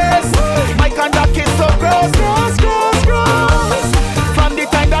the worst. My conduct is so gross, gross, gross, gross. From the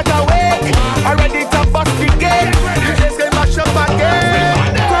time that I wake, I ready to bust the gate. You just get mashed up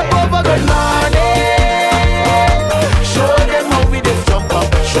again. Crop over, good morning. Show them how we just jump up.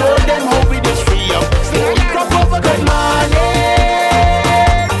 Show them how we just free up. Crop over, good morning.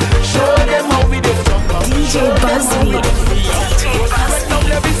 Show them how we just jump up. DJ Buzzbeat.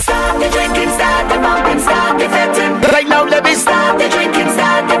 Start the drinking, start the bumping, start the fetting. Right now, let me Start the drinking,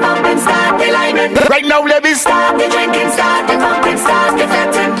 start the bumping, start the lining. Right now, let me Start the drinking, start the bumping, start the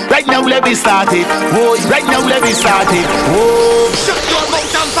fetting. Right now, let me start it. Whoa, right now, let me start it. Whoa. Shut your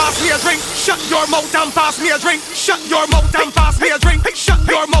mouth and pass me a drink. Shut your mouth and pass me a drink. Shut your mouth and pass me a drink. Shut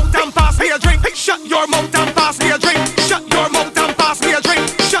your mouth and pass me a drink. Shut your mouth and pass me a drink. Shut your mouth and pass me a drink.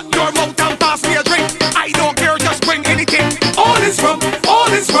 Shut your mouth and pass me a drink. I don't care, just bring anything. All is rum, all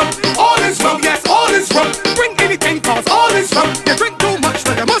is rum, all is rum. Yes, all is rum. Bring anything, cause all is rum. You drink too much,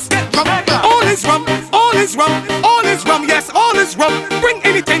 but you must get rum. All is rum, all is rum, all is rum. Yes, all is rum. Bring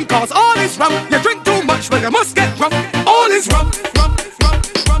anything, cause all is rum. You drink too much, but you must get rum. All is rum, rum, rum,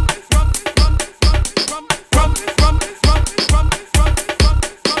 rum, rum, rum, rum, rum, rum, rum, rum, rum,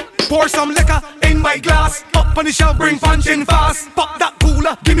 rum. Pour some liquor in my glass. Up on the shelf, bring punch in fast. Pop that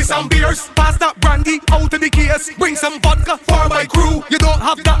cooler, give me some beer. first. Pass that brandy out of the case. Bring some vodka for my crew. You don't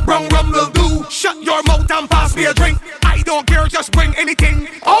have that rum will do. Shut your mouth and pass me a drink. I don't care, just bring anything.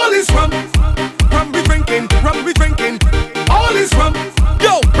 All is rum. Rum we drinking, rum we drinking. All is rum.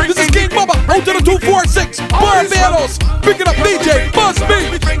 Yo, this is King Bubba out to the 246 Barbados. Picking up DJ Buzz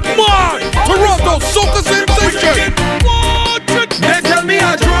B. Mark, Toronto Soca Sensation. They tell me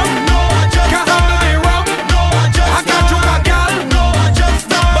I drum. Can't handle me rum. I can't choke a gal.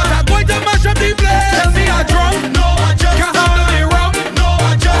 But I'm going to mash up the place. Tell me I drum. Can't handle me rum.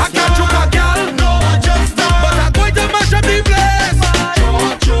 I can't choke a gal. But I'm going to mash up the place. Throw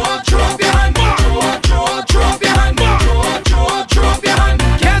up your hand. Throw up your hand. Throw up your hand.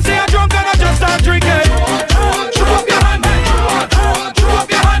 Can't say I'm drunk and I just start drinking. Throw up your hand. Throw up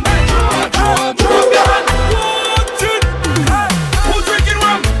your hand. Throw up your hand. Who's drinking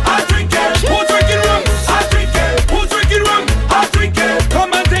rum? I drink it. Who's drinking rum? I drink it. Who's drinking rum? I drink it.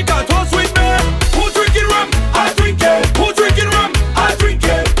 Come and take a toast with me. Who's drinking rum? I drink it. Who's drinking rum? I drink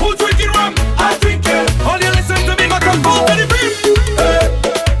it. Who's drinking rum? I drink it. All you listen to me, but come out to the brim.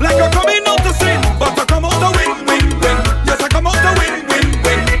 Like you're coming out to sin, but I come out to win, win, win. Yes, I come out to win, win,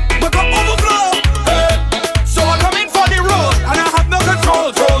 win. But I overflow. So I come in for the road, and I have no control,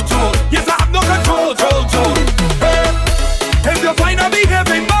 control. Yes, I have no control, control. If you find I'm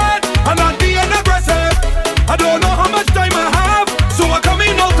behaving bad, I'm not being aggressive. I don't know how much time I have, so I'm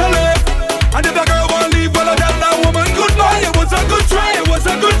coming out to live. And if the girl won't leave, well I tell that woman goodbye. It was a good try, it was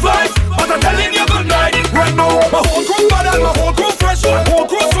a good vibe, but I'm telling you good night. Right now, my whole crew bad and my whole crew fresh, my whole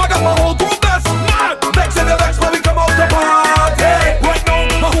crew swag and my whole crew best. Mad, vex in the vex when we come out to party. Right now,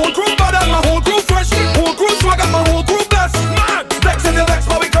 my whole crew bad and my whole crew fresh, whole crew swag and my whole crew best. Mad, vex in the vex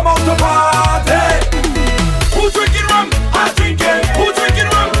when we come out to party. Who's drinking rum? I drink it. Who's drinking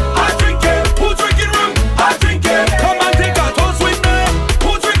rum? I drink it. Who's drinking rum? I drink it. Come and take a toast with me.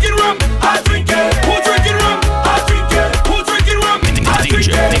 Who's drinking rum? I drink it. Who's drinking rum? I drink it. Who's drinking rum? I drink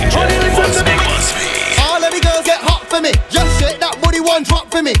it. Only listen to me. All of the girls get hot for me. Just shake that booty, one drop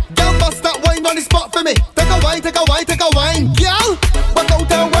for me. Girl, bust that wine on the spot for me. Take a wine, take a wine, take a wine, girl. Back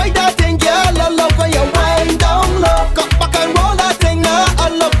out and ride that thing, girl. I love when you wind down low. Cut back and roll that thing now. I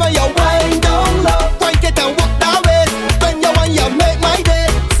love when you wind down low. Point it and walk that way. When you want, you make my day.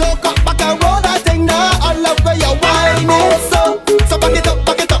 So cut back and roll that thing now. I love when you wind it. So back it up,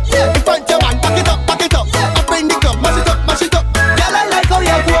 back it up. Yeah. In front your man, back it up, back it up. Yeah. Up in the club, mash it up, mash it up. Girl, I like how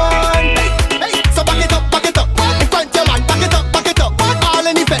you run. So back it up, back it up. In front your man, back it up, back it up. All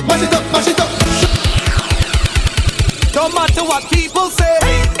in effect, mash it up, mash it up. No matter what people say,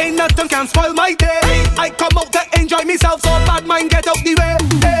 ain't nothing can spoil my day. I come out to enjoy myself, so bad mind get out the way.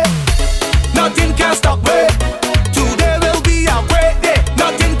 Nothing can stop me. Today will be a great day.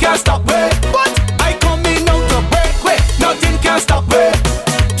 Nothing can stop me. But I coming out to break way. Nothing can stop me.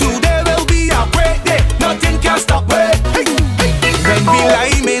 Today will be a great day. Nothing can stop me. When we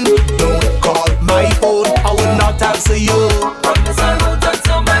liming, don't call my phone. I will not answer you. Cause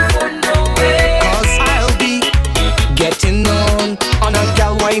I'll be getting on a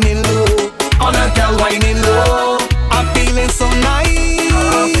gal whining low. On a gal whining low. I'm feeling so nice.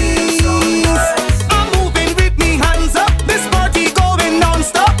 I'm moving with me hands up. This party going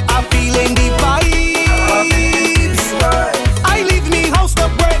non-stop. I'm feeling the vibes. I leave me house to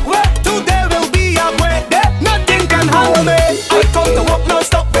break way. Today will be a great day. Nothing can handle me. I come to walk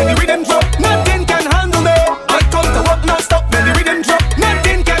non-stop when the rhythm drop. Nothing can handle me. I come to walk non-stop when the rhythm drop.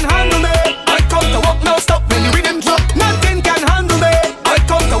 Nothing can handle me. I come to walk non-stop when the rhythm drop. Nothing can handle me. I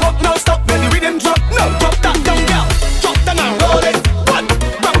come to walk non-stop when the rhythm drop. No, drop that down, girl. Drop that and roll it. What?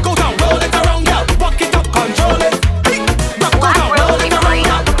 Rock goes and roll it around, girl. Walk it up, control it. Rock goes and roll it around,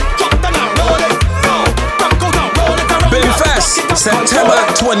 girl. Drop that and roll it. No, rock goes and roll it around, Bin girl. Fest, September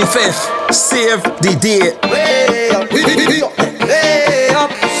 25th. Save the date. Way up, way up, way up,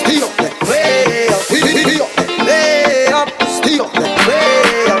 stay up, way up, way up, way up, stay up, way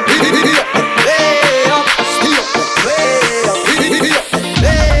up, way up, stay up, way up, way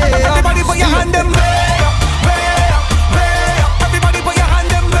up. Everybody put your hand them way up, way up, way up. Everybody put your hand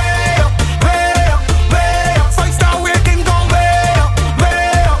them way up, way up, way up. 5-star waiting go way up,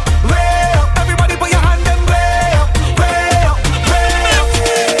 way up, way up. Everybody put your hand them way up, way up, way up.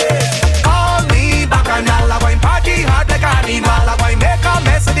 Call me back and I'll wine party hard like a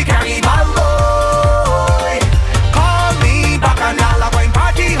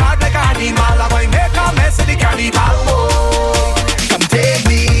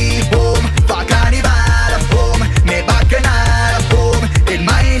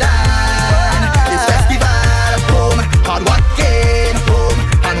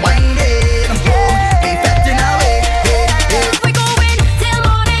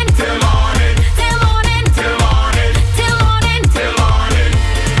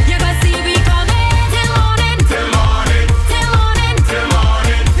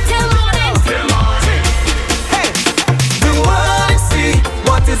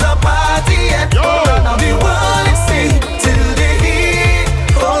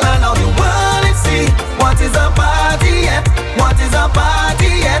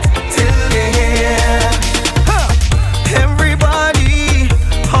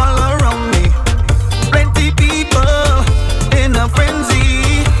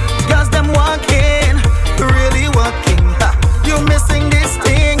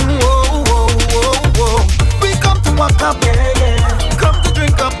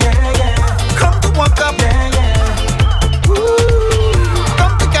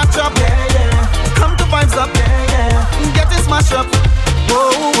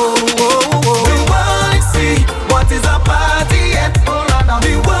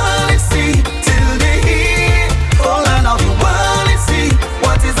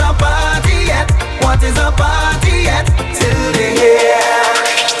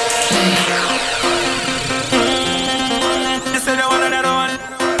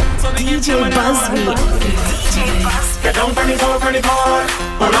DJ Buzzme. Get down on the pole, hold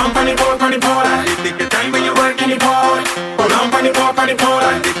on on the pole, and take the time when you work in the pole. Hold on on the pole,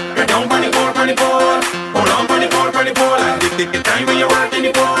 and get down on the pole, hold on on the pole, and take the time when you work in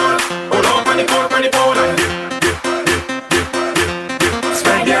the pole. Hold on on the pole, and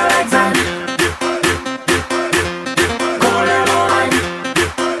spread your legs and go a little right,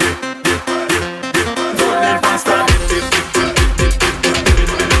 go a little faster.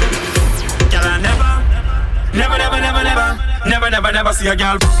 Girl, I never see a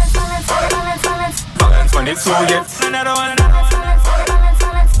girl balance when it's so yet.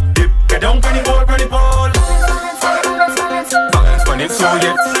 Dip, get down on the pole, balance when it's so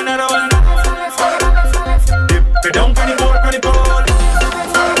yet. Dip, get down on the pole,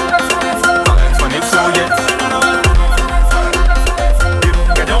 balance when it's so yet. Dip,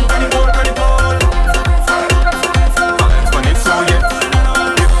 get down on the pole, balance when it's so yet.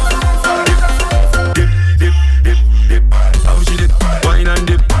 Wine and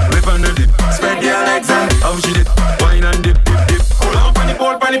dip, whip and dip, spread your legs and how she did. Wine and dip, dip, dip. Hold on, pan the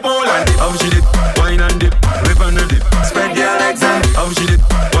pole and dip. How she did. Wine and dip, whip and dip, spread your legs and how she did.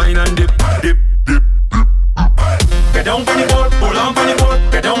 Wine and dip, dip, dip, dip. Get down, pan the pole, pull on, pan the pole.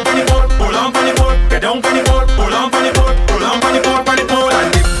 Get down, pan the pole, pull on, pan the pole. Get down, pan the pole, pull on, pan the pole. Pull on, pan the pole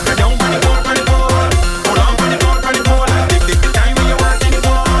and dip. Get down, pan the pole, pull on, pan the pole and dip. Dip the time when you work in the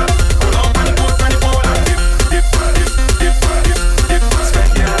pole. Pull on, pan the pole and dip, dip, dip, dip, dip, dip.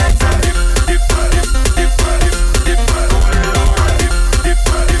 Spread your legs and dip, dip, dip, dip, dip, dip. Go a little lower, dip, dip,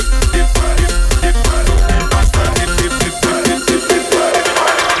 dip, dip, dip, dip. Go a little faster, dip, dip, dip, dip, dip, dip, dip.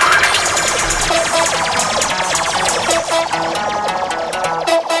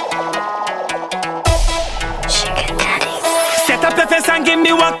 Set up your face and give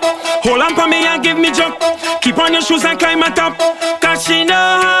me what? Hold on for me and give me jump. Keep on your shoes and climb on top. Cause she know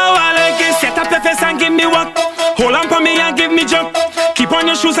how I like it. Set up your face and give me what? Hold on for me and give me jump. Keep on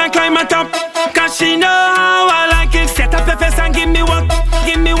your shoes and climb on top. Cause she know how I like it. Set up your face and give me what?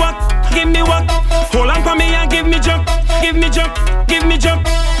 Give me what? Give me what? Hold on for me and give me jump. Give me jump. Give me jump.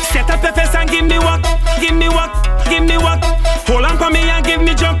 Set up your face and give me what? Give me what? Give me what? Hold on for me and give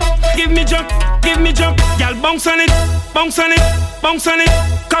me jump. Give me jump. Give me jump. Y'all bounce on it. Bounce on it. Bounce on it.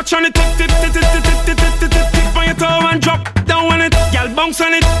 Catch on it. Tip, tip, tip, tip, tip, tip, tip, tip, tip, tip on your toe and drop down on it. Y'all bounce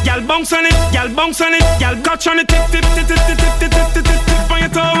on it. Y'all bounce on it. Y'all bounce on it. Y'all catch on it. Tip, tip, tip, tip, tip, tip, tip, tip, tip, tip on your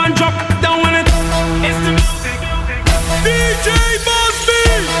toe and drop down on it. It's the music. DJ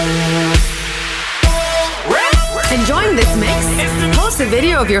Buzzme. Enjoying this mix? Post a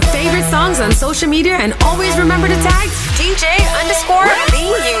video of your favorite songs on social media and always remember to tag DJ_BUZZB.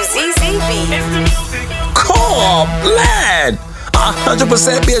 Core Blend,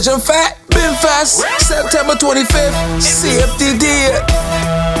 100% Belgian fat. Been fast, September 25th, CFDD.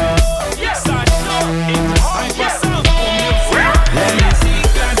 Yes, I know. Yes, I know. Let me see,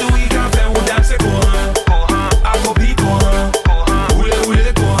 quand tu y quand faire ou danser courant. Afrobeat courant.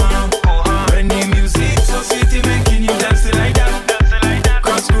 Oule courant. When the music society making you dance it like that.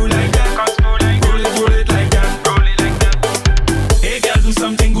 Cross screw like that. Roll it like that. Hey girl, do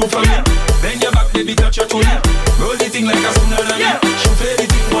something good for me. Bend your back, baby, touch your toe. Roll the thing like a tsunami. Chauffe the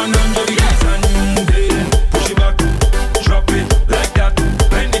thing 100 degrees and then push it back. Drop it like that.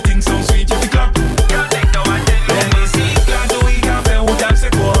 When the thing sounds sweet, you pick up. Let me see, quand tu y quand faire ou danser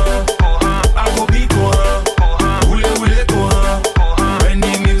courant. Afrobeat courant. Oule courant. When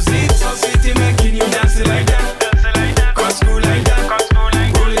the music society making you dance it like that. Cross screw like that. Roll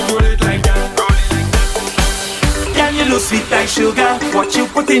it like that. Girl, you look sweet like sugar. What you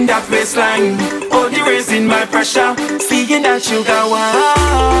put in that waistline? Only raising my pressure. Seeing that sugar wine.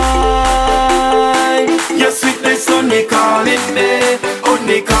 Your sweetness only calling me.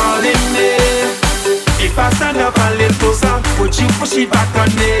 Only calling me. If I stand up a little closer, would you push it back on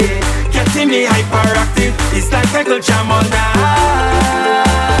me? Getting me hyperactive. It's like I could jam all night.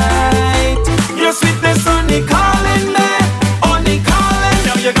 Your sweetness only calling me. Only calling.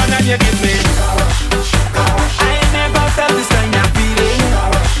 Now you're gonna give me. I ain't never felt this kind of feeling.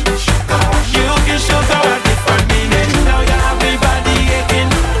 You can show a different meaning. Now you have my body aching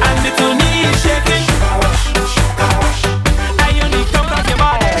and the knee is shaking. And you need to come off your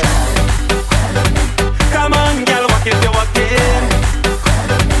body. Come on, girl, walk it, you walk it.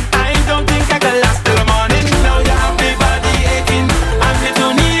 I don't think I can last till the morning. Now you have my body aching and the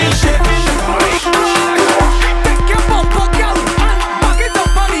knee is shaking. Take your bumper, girl, and back it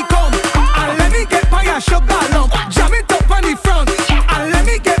up and it come. And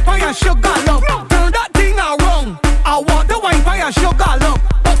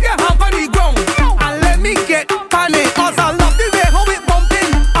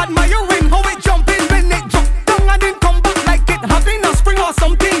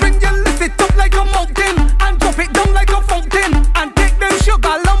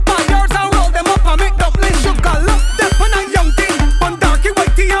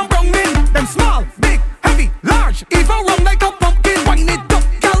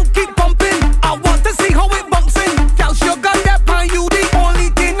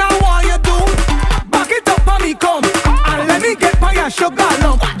sugar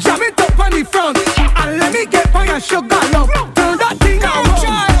lump. Jam it up on the front and let me get by your sugar lump. Turn that thing around.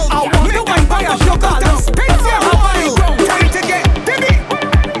 I want to wine by your sugar lump. Pinch your body ground. Time to get dimmy.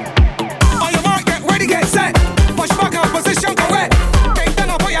 On your mark, get ready, get set. Push back and position correct. Take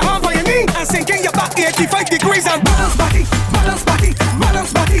down up on your hand, on your knee, and sink in your back 85 degrees and balance body, balance body, balance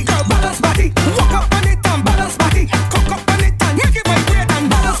body, girl, balance body. Walk up on it and balance body. Cook up on it and make it vibrate and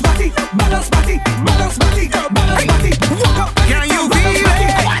balance body, balance body, balance body, girl, balance body. Walk up on it. Can you feel it?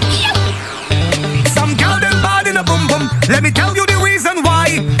 Some girl them bad in a boom boom. Let me tell you the reason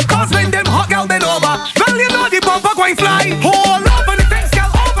why. Cause when them hot girl bend over, well you know the bumper going fly. Hold up on the fence, girl,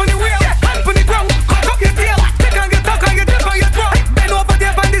 open the wheel, hand on the ground, cock up your tail, take on your tuck on your dip on your throat. Bend over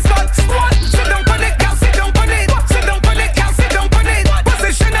there on this spot, squat. Sit down on it, girl, sit down on it. Sit down on it, girl, sit down on it.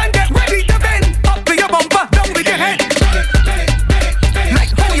 Position and get ready to bend. Up to your bumper, down with your head.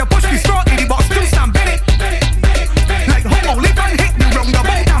 Like how you push the straw in the box, do some bend it. Like how only can hit the round the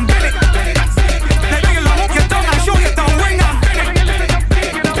boat and bend it. Like how you long up your tongue and show your tongue ring and bend it.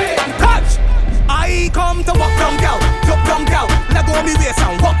 Touch! I come to walk down, gal, jump down, gal. Let go of me waist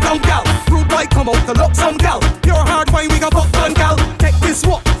and walk down, gal. Rude boy come out to look some gal. You're hard wine, we gon' fuck on, gal. Take this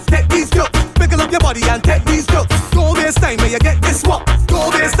walk, take these jokes. Wiggle up your body and take these jokes. Don't waste time when you get this walk.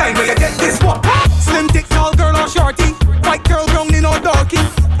 Don't waste time when you get this walk. Slim, thick, tall girl or shorty. White girl, brownie or darky.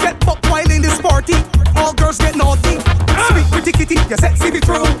 Get fucked while in this party. All girls get naughty. Sweet pretty kitty, you sexy be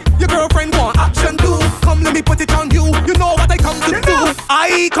true. Your girlfriend want action too. Come let me put it on you. You know what I come to do.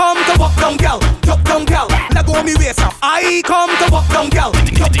 I come to walk down, gal. Jump down, gal. Let go of me waist now. I come to walk down, gal.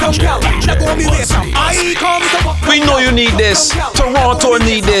 Jump down, gal. Let go of me waist now. I come to walk down. We know you need this. Toronto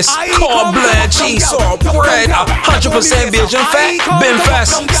need this. Carte Blanche, cheese or bread. 100% Belgian fat.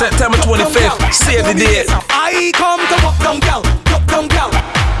 Binfest, September 25th. Save the date. I come to walk down, gal. Jump down, gal.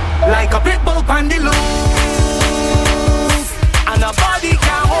 Like a pit bull on the loose, and nobody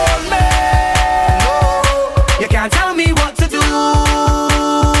can hold me. No, you can't tell me what to do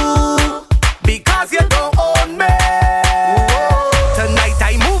because you don't own me. Tonight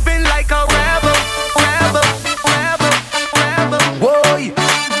I'm moving like a rebel, rebel, rebel, rebel. Boy,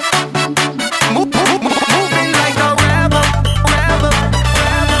 moving like a rebel, rebel,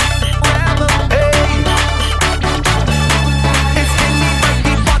 rebel, rebel. Hey, it's in me like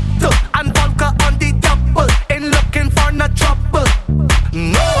the bottle and vodka on the double. Ain't looking for no trouble.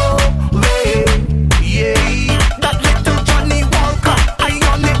 No way, yeah. That little Johnny Walker, I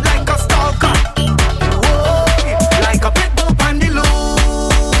on it like a stalker. Whoa, like a pit bull on the loose,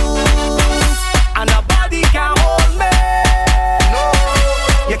 and nobody can hold me. No,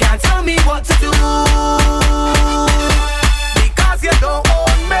 you can't tell me what to do because you don't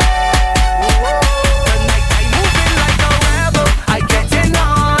own me. Tonight I'm moving like a rebel. I getting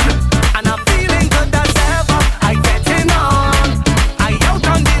on, and I'm feeling good as ever. I getting on. I out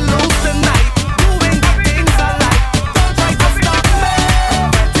on the loose tonight, doing the things I like. Don't try to stop me.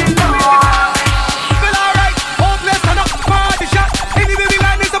 Getting on. Feel alright, hopeless and up, party shot. Any baby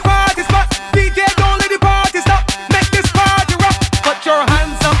land is a party spot. DJ don't let the party stop. Make this party rock. Put your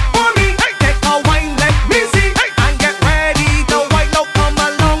hands up for me. Take a wine, let me see, and get ready to wind up. Come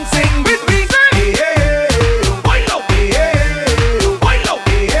along, sing with me. Yeah, wind up, yeah, wind up,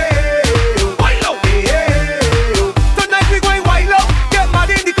 yeah, wind up, yeah. Tonight we going wild up, get mad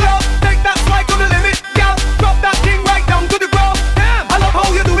in the club. Take that swag to the limit, gal. Drop that thing right down to the ground. Damn, I love how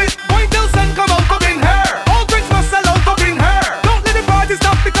you do it. Boy till sun come out, up in her. All drinks must sell out, up in her. Don't let the party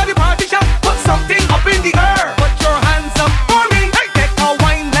stop because the party shot. Put something up in the air. Put your hands up for me. Take a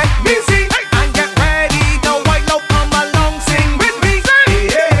wine, let me see, and get ready to wind up. Come along, sing with me.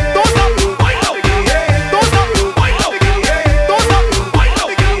 Yeah, don't stop, wind up. Yeah, don't stop, wind up. Yeah, don't stop, wind up.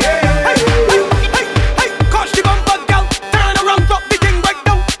 Yeah, hey, hey, hey, hey, catch the bumper, gal. Turn around, drop the thing right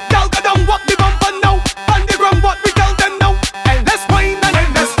now. Gal, go down, walk the bumper now. On the ground, what we tell them now. And let's wine and then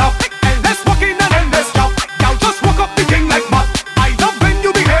let's stop. And let's walk in and then let's shout. Gal, just walk up the thing like mud. I love when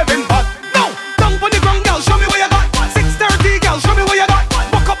you behaving bad. No, down on the ground, gal, show me what you got. 6:30, gal, show me what you got.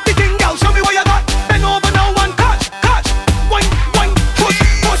 Walk up the thing, gal, show me what you got. Bend over now and catch, catch. Wine, wine, push,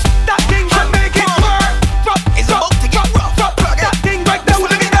 push. That thing can make it work. Drop, it's about to get rough. Drop that thing right down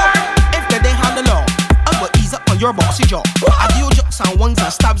to the earth. If they didn't handle long, I'm gonna ease up on your bossy jaw. I do jokes and ones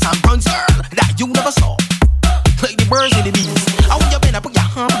and stabs and runs, that you never saw. Like the birds and the bees. I want you bend up, put your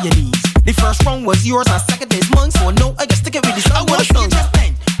hand on your knees. The first round was yours and second is mine, so no, I gotta stick it with this. I wanna see you just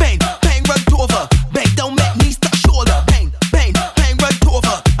bang, bang, bang, run over. Bang, don't make knees touch shoulder. Bang, bang, bang, run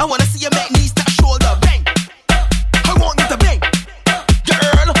over. I wanna see you make knees touch shoulder. Bang, I want you to bang.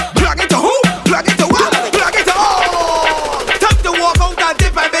 Girl, plug it to who? Plug it to what? Plug it to all. Time to walk out and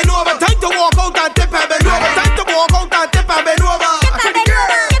dip and bend over. Time to walk out and dip and bend over. Time to walk out and dip and bend over.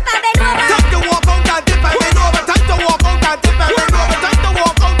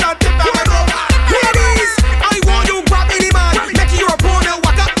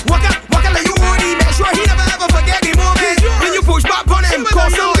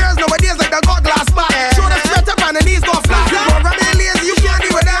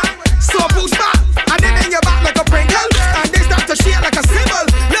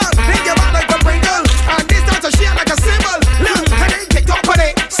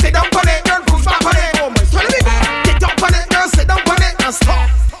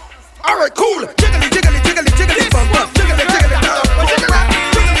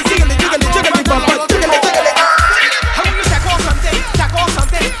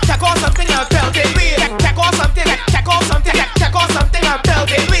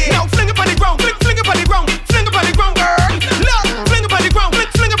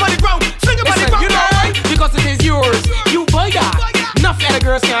 let the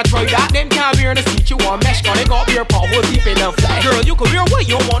girls can't try that. Them can't wear the seat you want mesh. Cause they got beer pot hole deep in the flat. Girl, you can wear what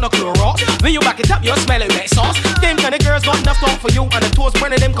you want no Clorox. When you back it up, you smell it wet sauce. Them kind of girls got enough talk for you. And the toes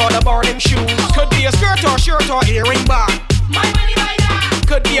one of them called the bar them shoes. Could be a skirt or shirt or earring bar. My money by that.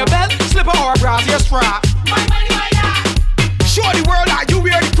 Could be a belt, slipper or a brassiere strap. My money by that. Show the world that you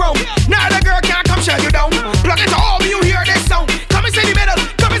wear the crown. Now the girl can't come shut you down. Plug it to all you hear this sound. Come and say the middle,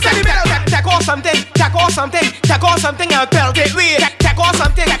 come and say the middle. Take off something, take off something, take off something and belt it with. Take off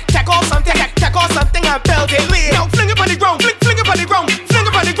something, take off something, take off something and belt it with. Now fling it on the ground, fling it on the ground, fling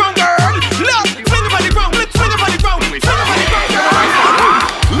it on the ground, girl. Look, fling it on the ground, fling it on the ground, fling it on the ground, girl.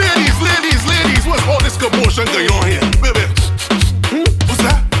 Ladies, what's all this commotion going on here? Baby, what's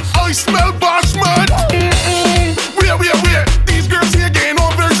that? I smell Bashman. Where? These girls here getting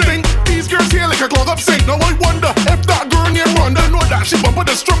on their sing. These girls here like a clog up sink. Now I wonder if that girl named Rhonda know that she bump with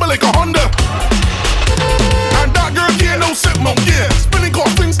the strummer like a Honda. And that girl here no sit no gear. Spinning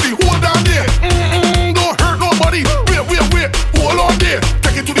coffins the whole down there. Don't hurt nobody. Wait. Hold on there.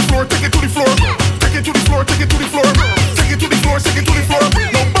 Take it to the floor, take it to the floor. Take it to the floor, take it to the floor. Take it to the floor, take it to the floor.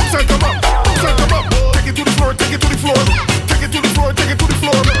 No bounce and come up, bounce and come up. Take it to the floor, take it to the floor. Take it to the floor, take it to the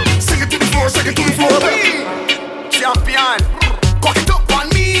floor. Take it to the floor, take it to the floor. Champion, cock it up on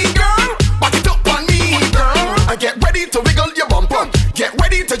me, girl. Back it up on me, girl. And get ready to wiggle your bum bum. Get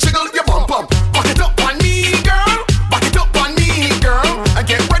ready to jiggle your bum bum. Cock it up on me, girl. Back it up on me, girl. And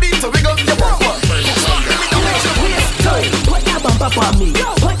get ready to wiggle your bum bum. Put that bump up on me.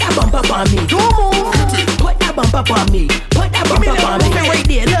 Put that bump up on me. Don't move. Put that bump up on me. Put that bump up on me. Right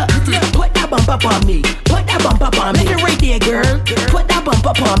there, look. Put that bump up on me. Put that bump up on me. Right there, girl. Put that bump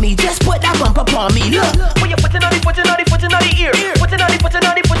up on me. Just put that bump up on me. Look. When you put it on the ear. Put it on the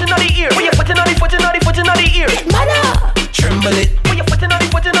ear. When you put it on the ear. Get mother. Tremble it. When you put it on the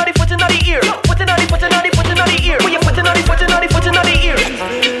ear. Put it on the ear. When you put it on the ear.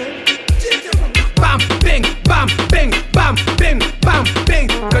 Bam, bing, bam, bing, bam, bing, bam, bing.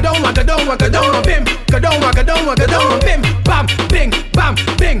 Gadon, bim. Gadon, bim. Bam, bing, bam,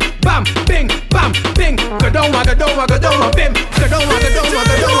 bing, bam, bing, bam, bing. Gadon, bim. Gadon, bim.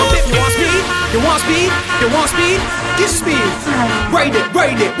 You want speed? Get speed. Ride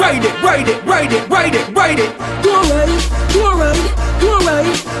it. Do alright.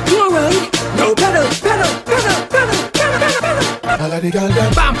 No pedal.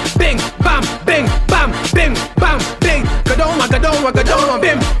 Bam, bing, bam, bing, bam, bing, bam, bing. Gadon,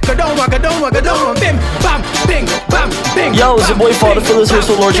 bim. Gadon, bim. Bam, bing, bam, bing. Yo, it's your boy Father Phillips here,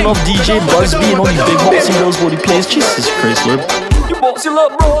 so large enough DJ Buzz B, and all these big boxing girls what he plays. Jesus Christ, Lord. You boxy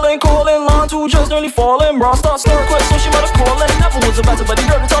love rolling, calling, line two just nearly falling. Bra start quick, so she might have called. Never was about to, but the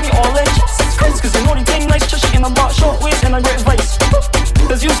girl to tell me all in. Jesus Christ, cause you know the thing nice, chushy in a box, short waist and a great vice.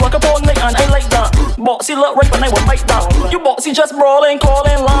 Cause you's like a ball night and I like that. Boxy look right when I would bite that. You boxy just brawling,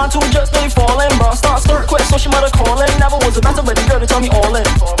 calling, line two just nearly falling. Bra start quick, so she might have called. Never was about to, but the girl to tell me all in.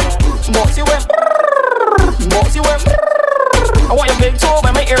 Boxy went. I want your big toe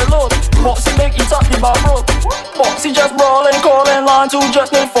by my earlobe. Boxy big, eat up the bar rope. Boxy just brawling, calling, line two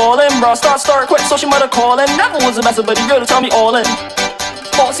just nearly falling. Bra start quick, so she might have called. Never was the best, but the girl to tell me all in.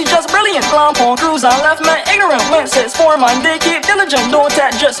 Boxy just brilliant, lamp on cruise on left man ignorant. When says four man, they keep diligent. Don't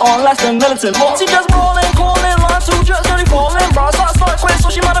attack just on less than militant. Boxy just brawling, calling, line two just nearly falling. Bra start quick, so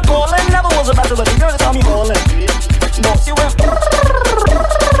she might have called. Never was the best, but the girl to tell me all in. Boxy went.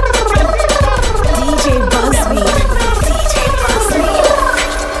 DJ Buzzby.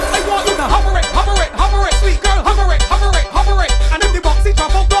 I want you to hover it, sweet girl, hover it. And if the boxy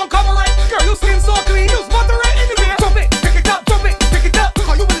drop out, don't cover it. Girl, you skin so clean, you butter it in the air. Drop it, pick it up.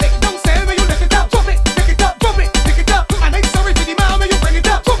 Cause you will lick down, say when you lift it up. Drop it, pick it up. And I'm sorry to the man when you bring it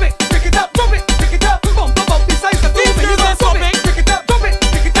up. Drop it, pick it up. Bump about the size of two when you don't drop it. Pick it up.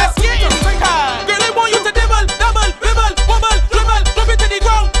 Yeah. Girl, I want you to double, wobble, dribble, drop it to the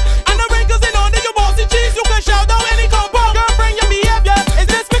ground. And the wrinkles in under your bossy cheese, you can shout down any compound. Girlfriend, your behavior is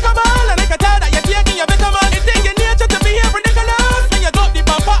despicable, and I can tell that you're taking your vitamin. It's in your nature to behave ridiculous. When you drop the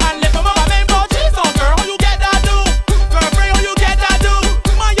bumper and lift them up, my main ball cheese on, girl. How you get that do? Girlfriend, how you get that do?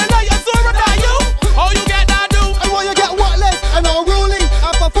 Man, you know you're so about you. How you get that do? I want you get worthless and unruly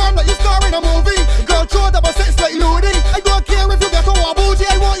and perform like you star in a movie. Girl, throw double six like Looney. I don't care if you get a warm booty.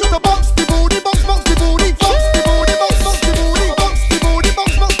 I want you to bounce the booty, bounce the booty, bounce the booty, bounce the booty, bounce the booty,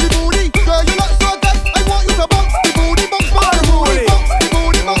 bounce the booty. Girl, you look so good. I want you to bounce the booty, bounce the booty, bounce the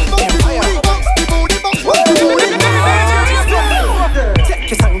booty, bounce the booty, bounce the booty, bounce the booty. Take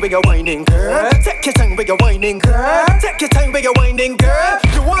your time with your whining, girl. Take your time with your whining, girl. Take your time with your whining, girl.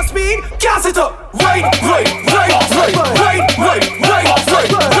 You want speed? Gas it up. Right.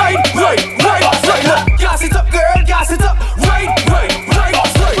 Gas it up, girl. Gas it up. Right.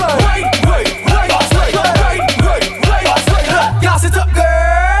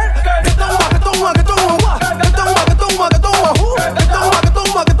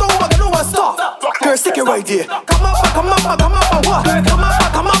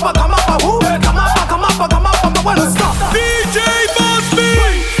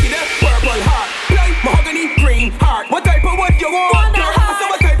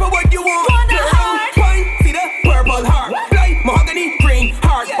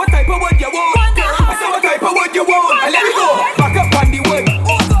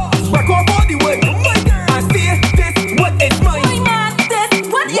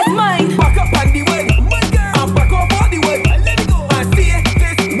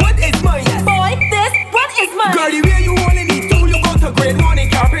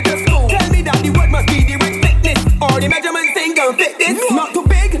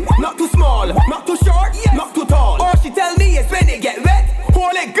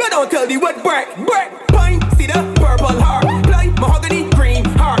 now tell the wet break. Pine, see the purple heart. Fly, mahogany, green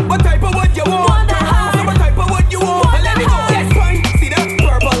heart. What type of wood you want? So what type of wood you want? Let me go. Yes, pine, see the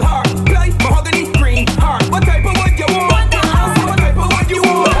purple heart. Fly, mahogany, green heart. What type of wood you want? So what type of wood you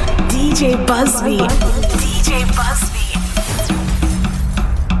want? DJ Busby. DJ Busby.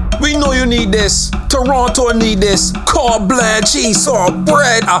 We know you need this. Toronto need this. Carte blanche, cheese, salt,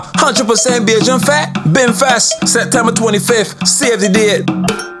 bread. 100% Belgian fat. Binfest, September 25th. Save the date.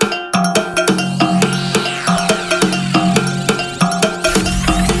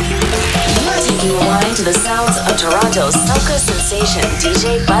 Taking rewind to the sounds of Toronto's soca sensation,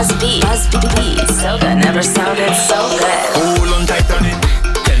 DJ Busby. Soca never sounded so good. Hold on tight on it.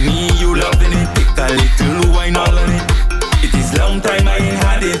 Tell me you loving it. Take a little wine all on it. It is long time I ain't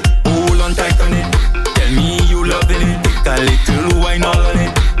had it. Hold on tight on it. Tell me you loving it. Take a little wine all on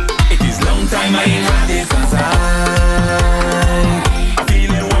it. It is long time I ain't had it. 'Cause I'm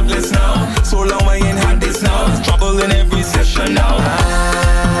feeling worthless now. So long I ain't had this now. Trouble in every session now.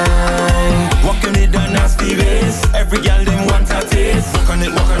 Walking it down nasty ways. Every girl them want a taste. Walk on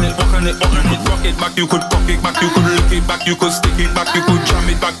it, walk on it, walk on it, walk on it. Rock it back, you could cock it back, you could lick it back, you could stick it back, you could jam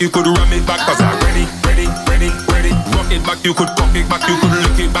it back, you could ram it back. 'Cause I'm ready. Rock it back, you could cock it back, you could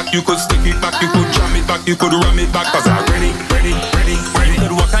lick it back, you could stick it back, you could jam it back, you could ram it back. 'Cause I'm ready. You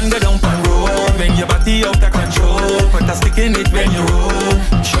could walk and go down pan road when your body out of control. Put a stick in it when you roll.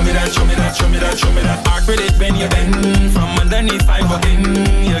 Show me that, show me that, show me that, show me that. Arc with it when you bend. From underneath 5 walking,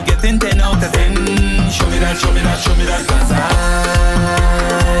 you're getting 10 out of 10. Show me that, show me that, show me that. 'Cause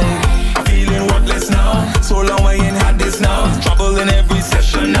I'm feeling worthless now. So long I ain't had this now. Trouble in every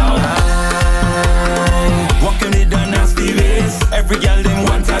session now. Walking it down nasty ways. Every girl them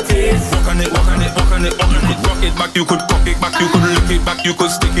want a taste. Walk on it, walk on it, walk on it, walk on it. Rock it back, you could cock it back, you could lick it back, you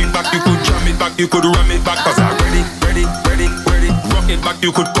could stick it back, you could jam it back, you could ram it back. 'Cause I'm ready. Rock it back,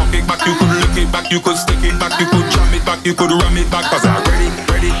 you could cock it back, you could lick it back, you could stick it back, you could jam it back, you could ram it back. 'Cause I'm ready.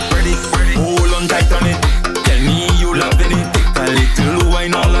 Hold on tight on it. Tell me you loving it. Take a little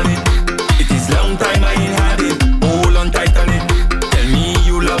wine all on it. It is long time I ain't had it. Hold on tight on it. Tell me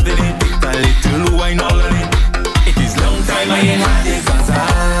you loving it. Take a little wine all on it. It is long time I ain't had it. 'Cause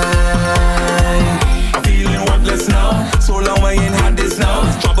I'm feeling worthless now. So long I ain't had this now.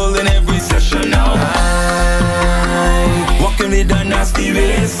 Trouble in every session now. Walking it down nasty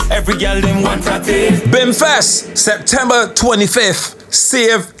ways. Every girl them want a taste. Binfest, September 25th.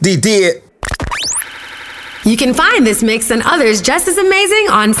 Save the date. You can find this mix and others just as amazing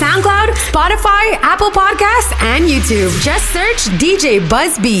on SoundCloud, Spotify, Apple Podcasts, and YouTube. Just search DJ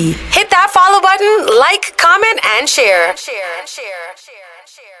Busby. Hit that follow button, like, comment, and share.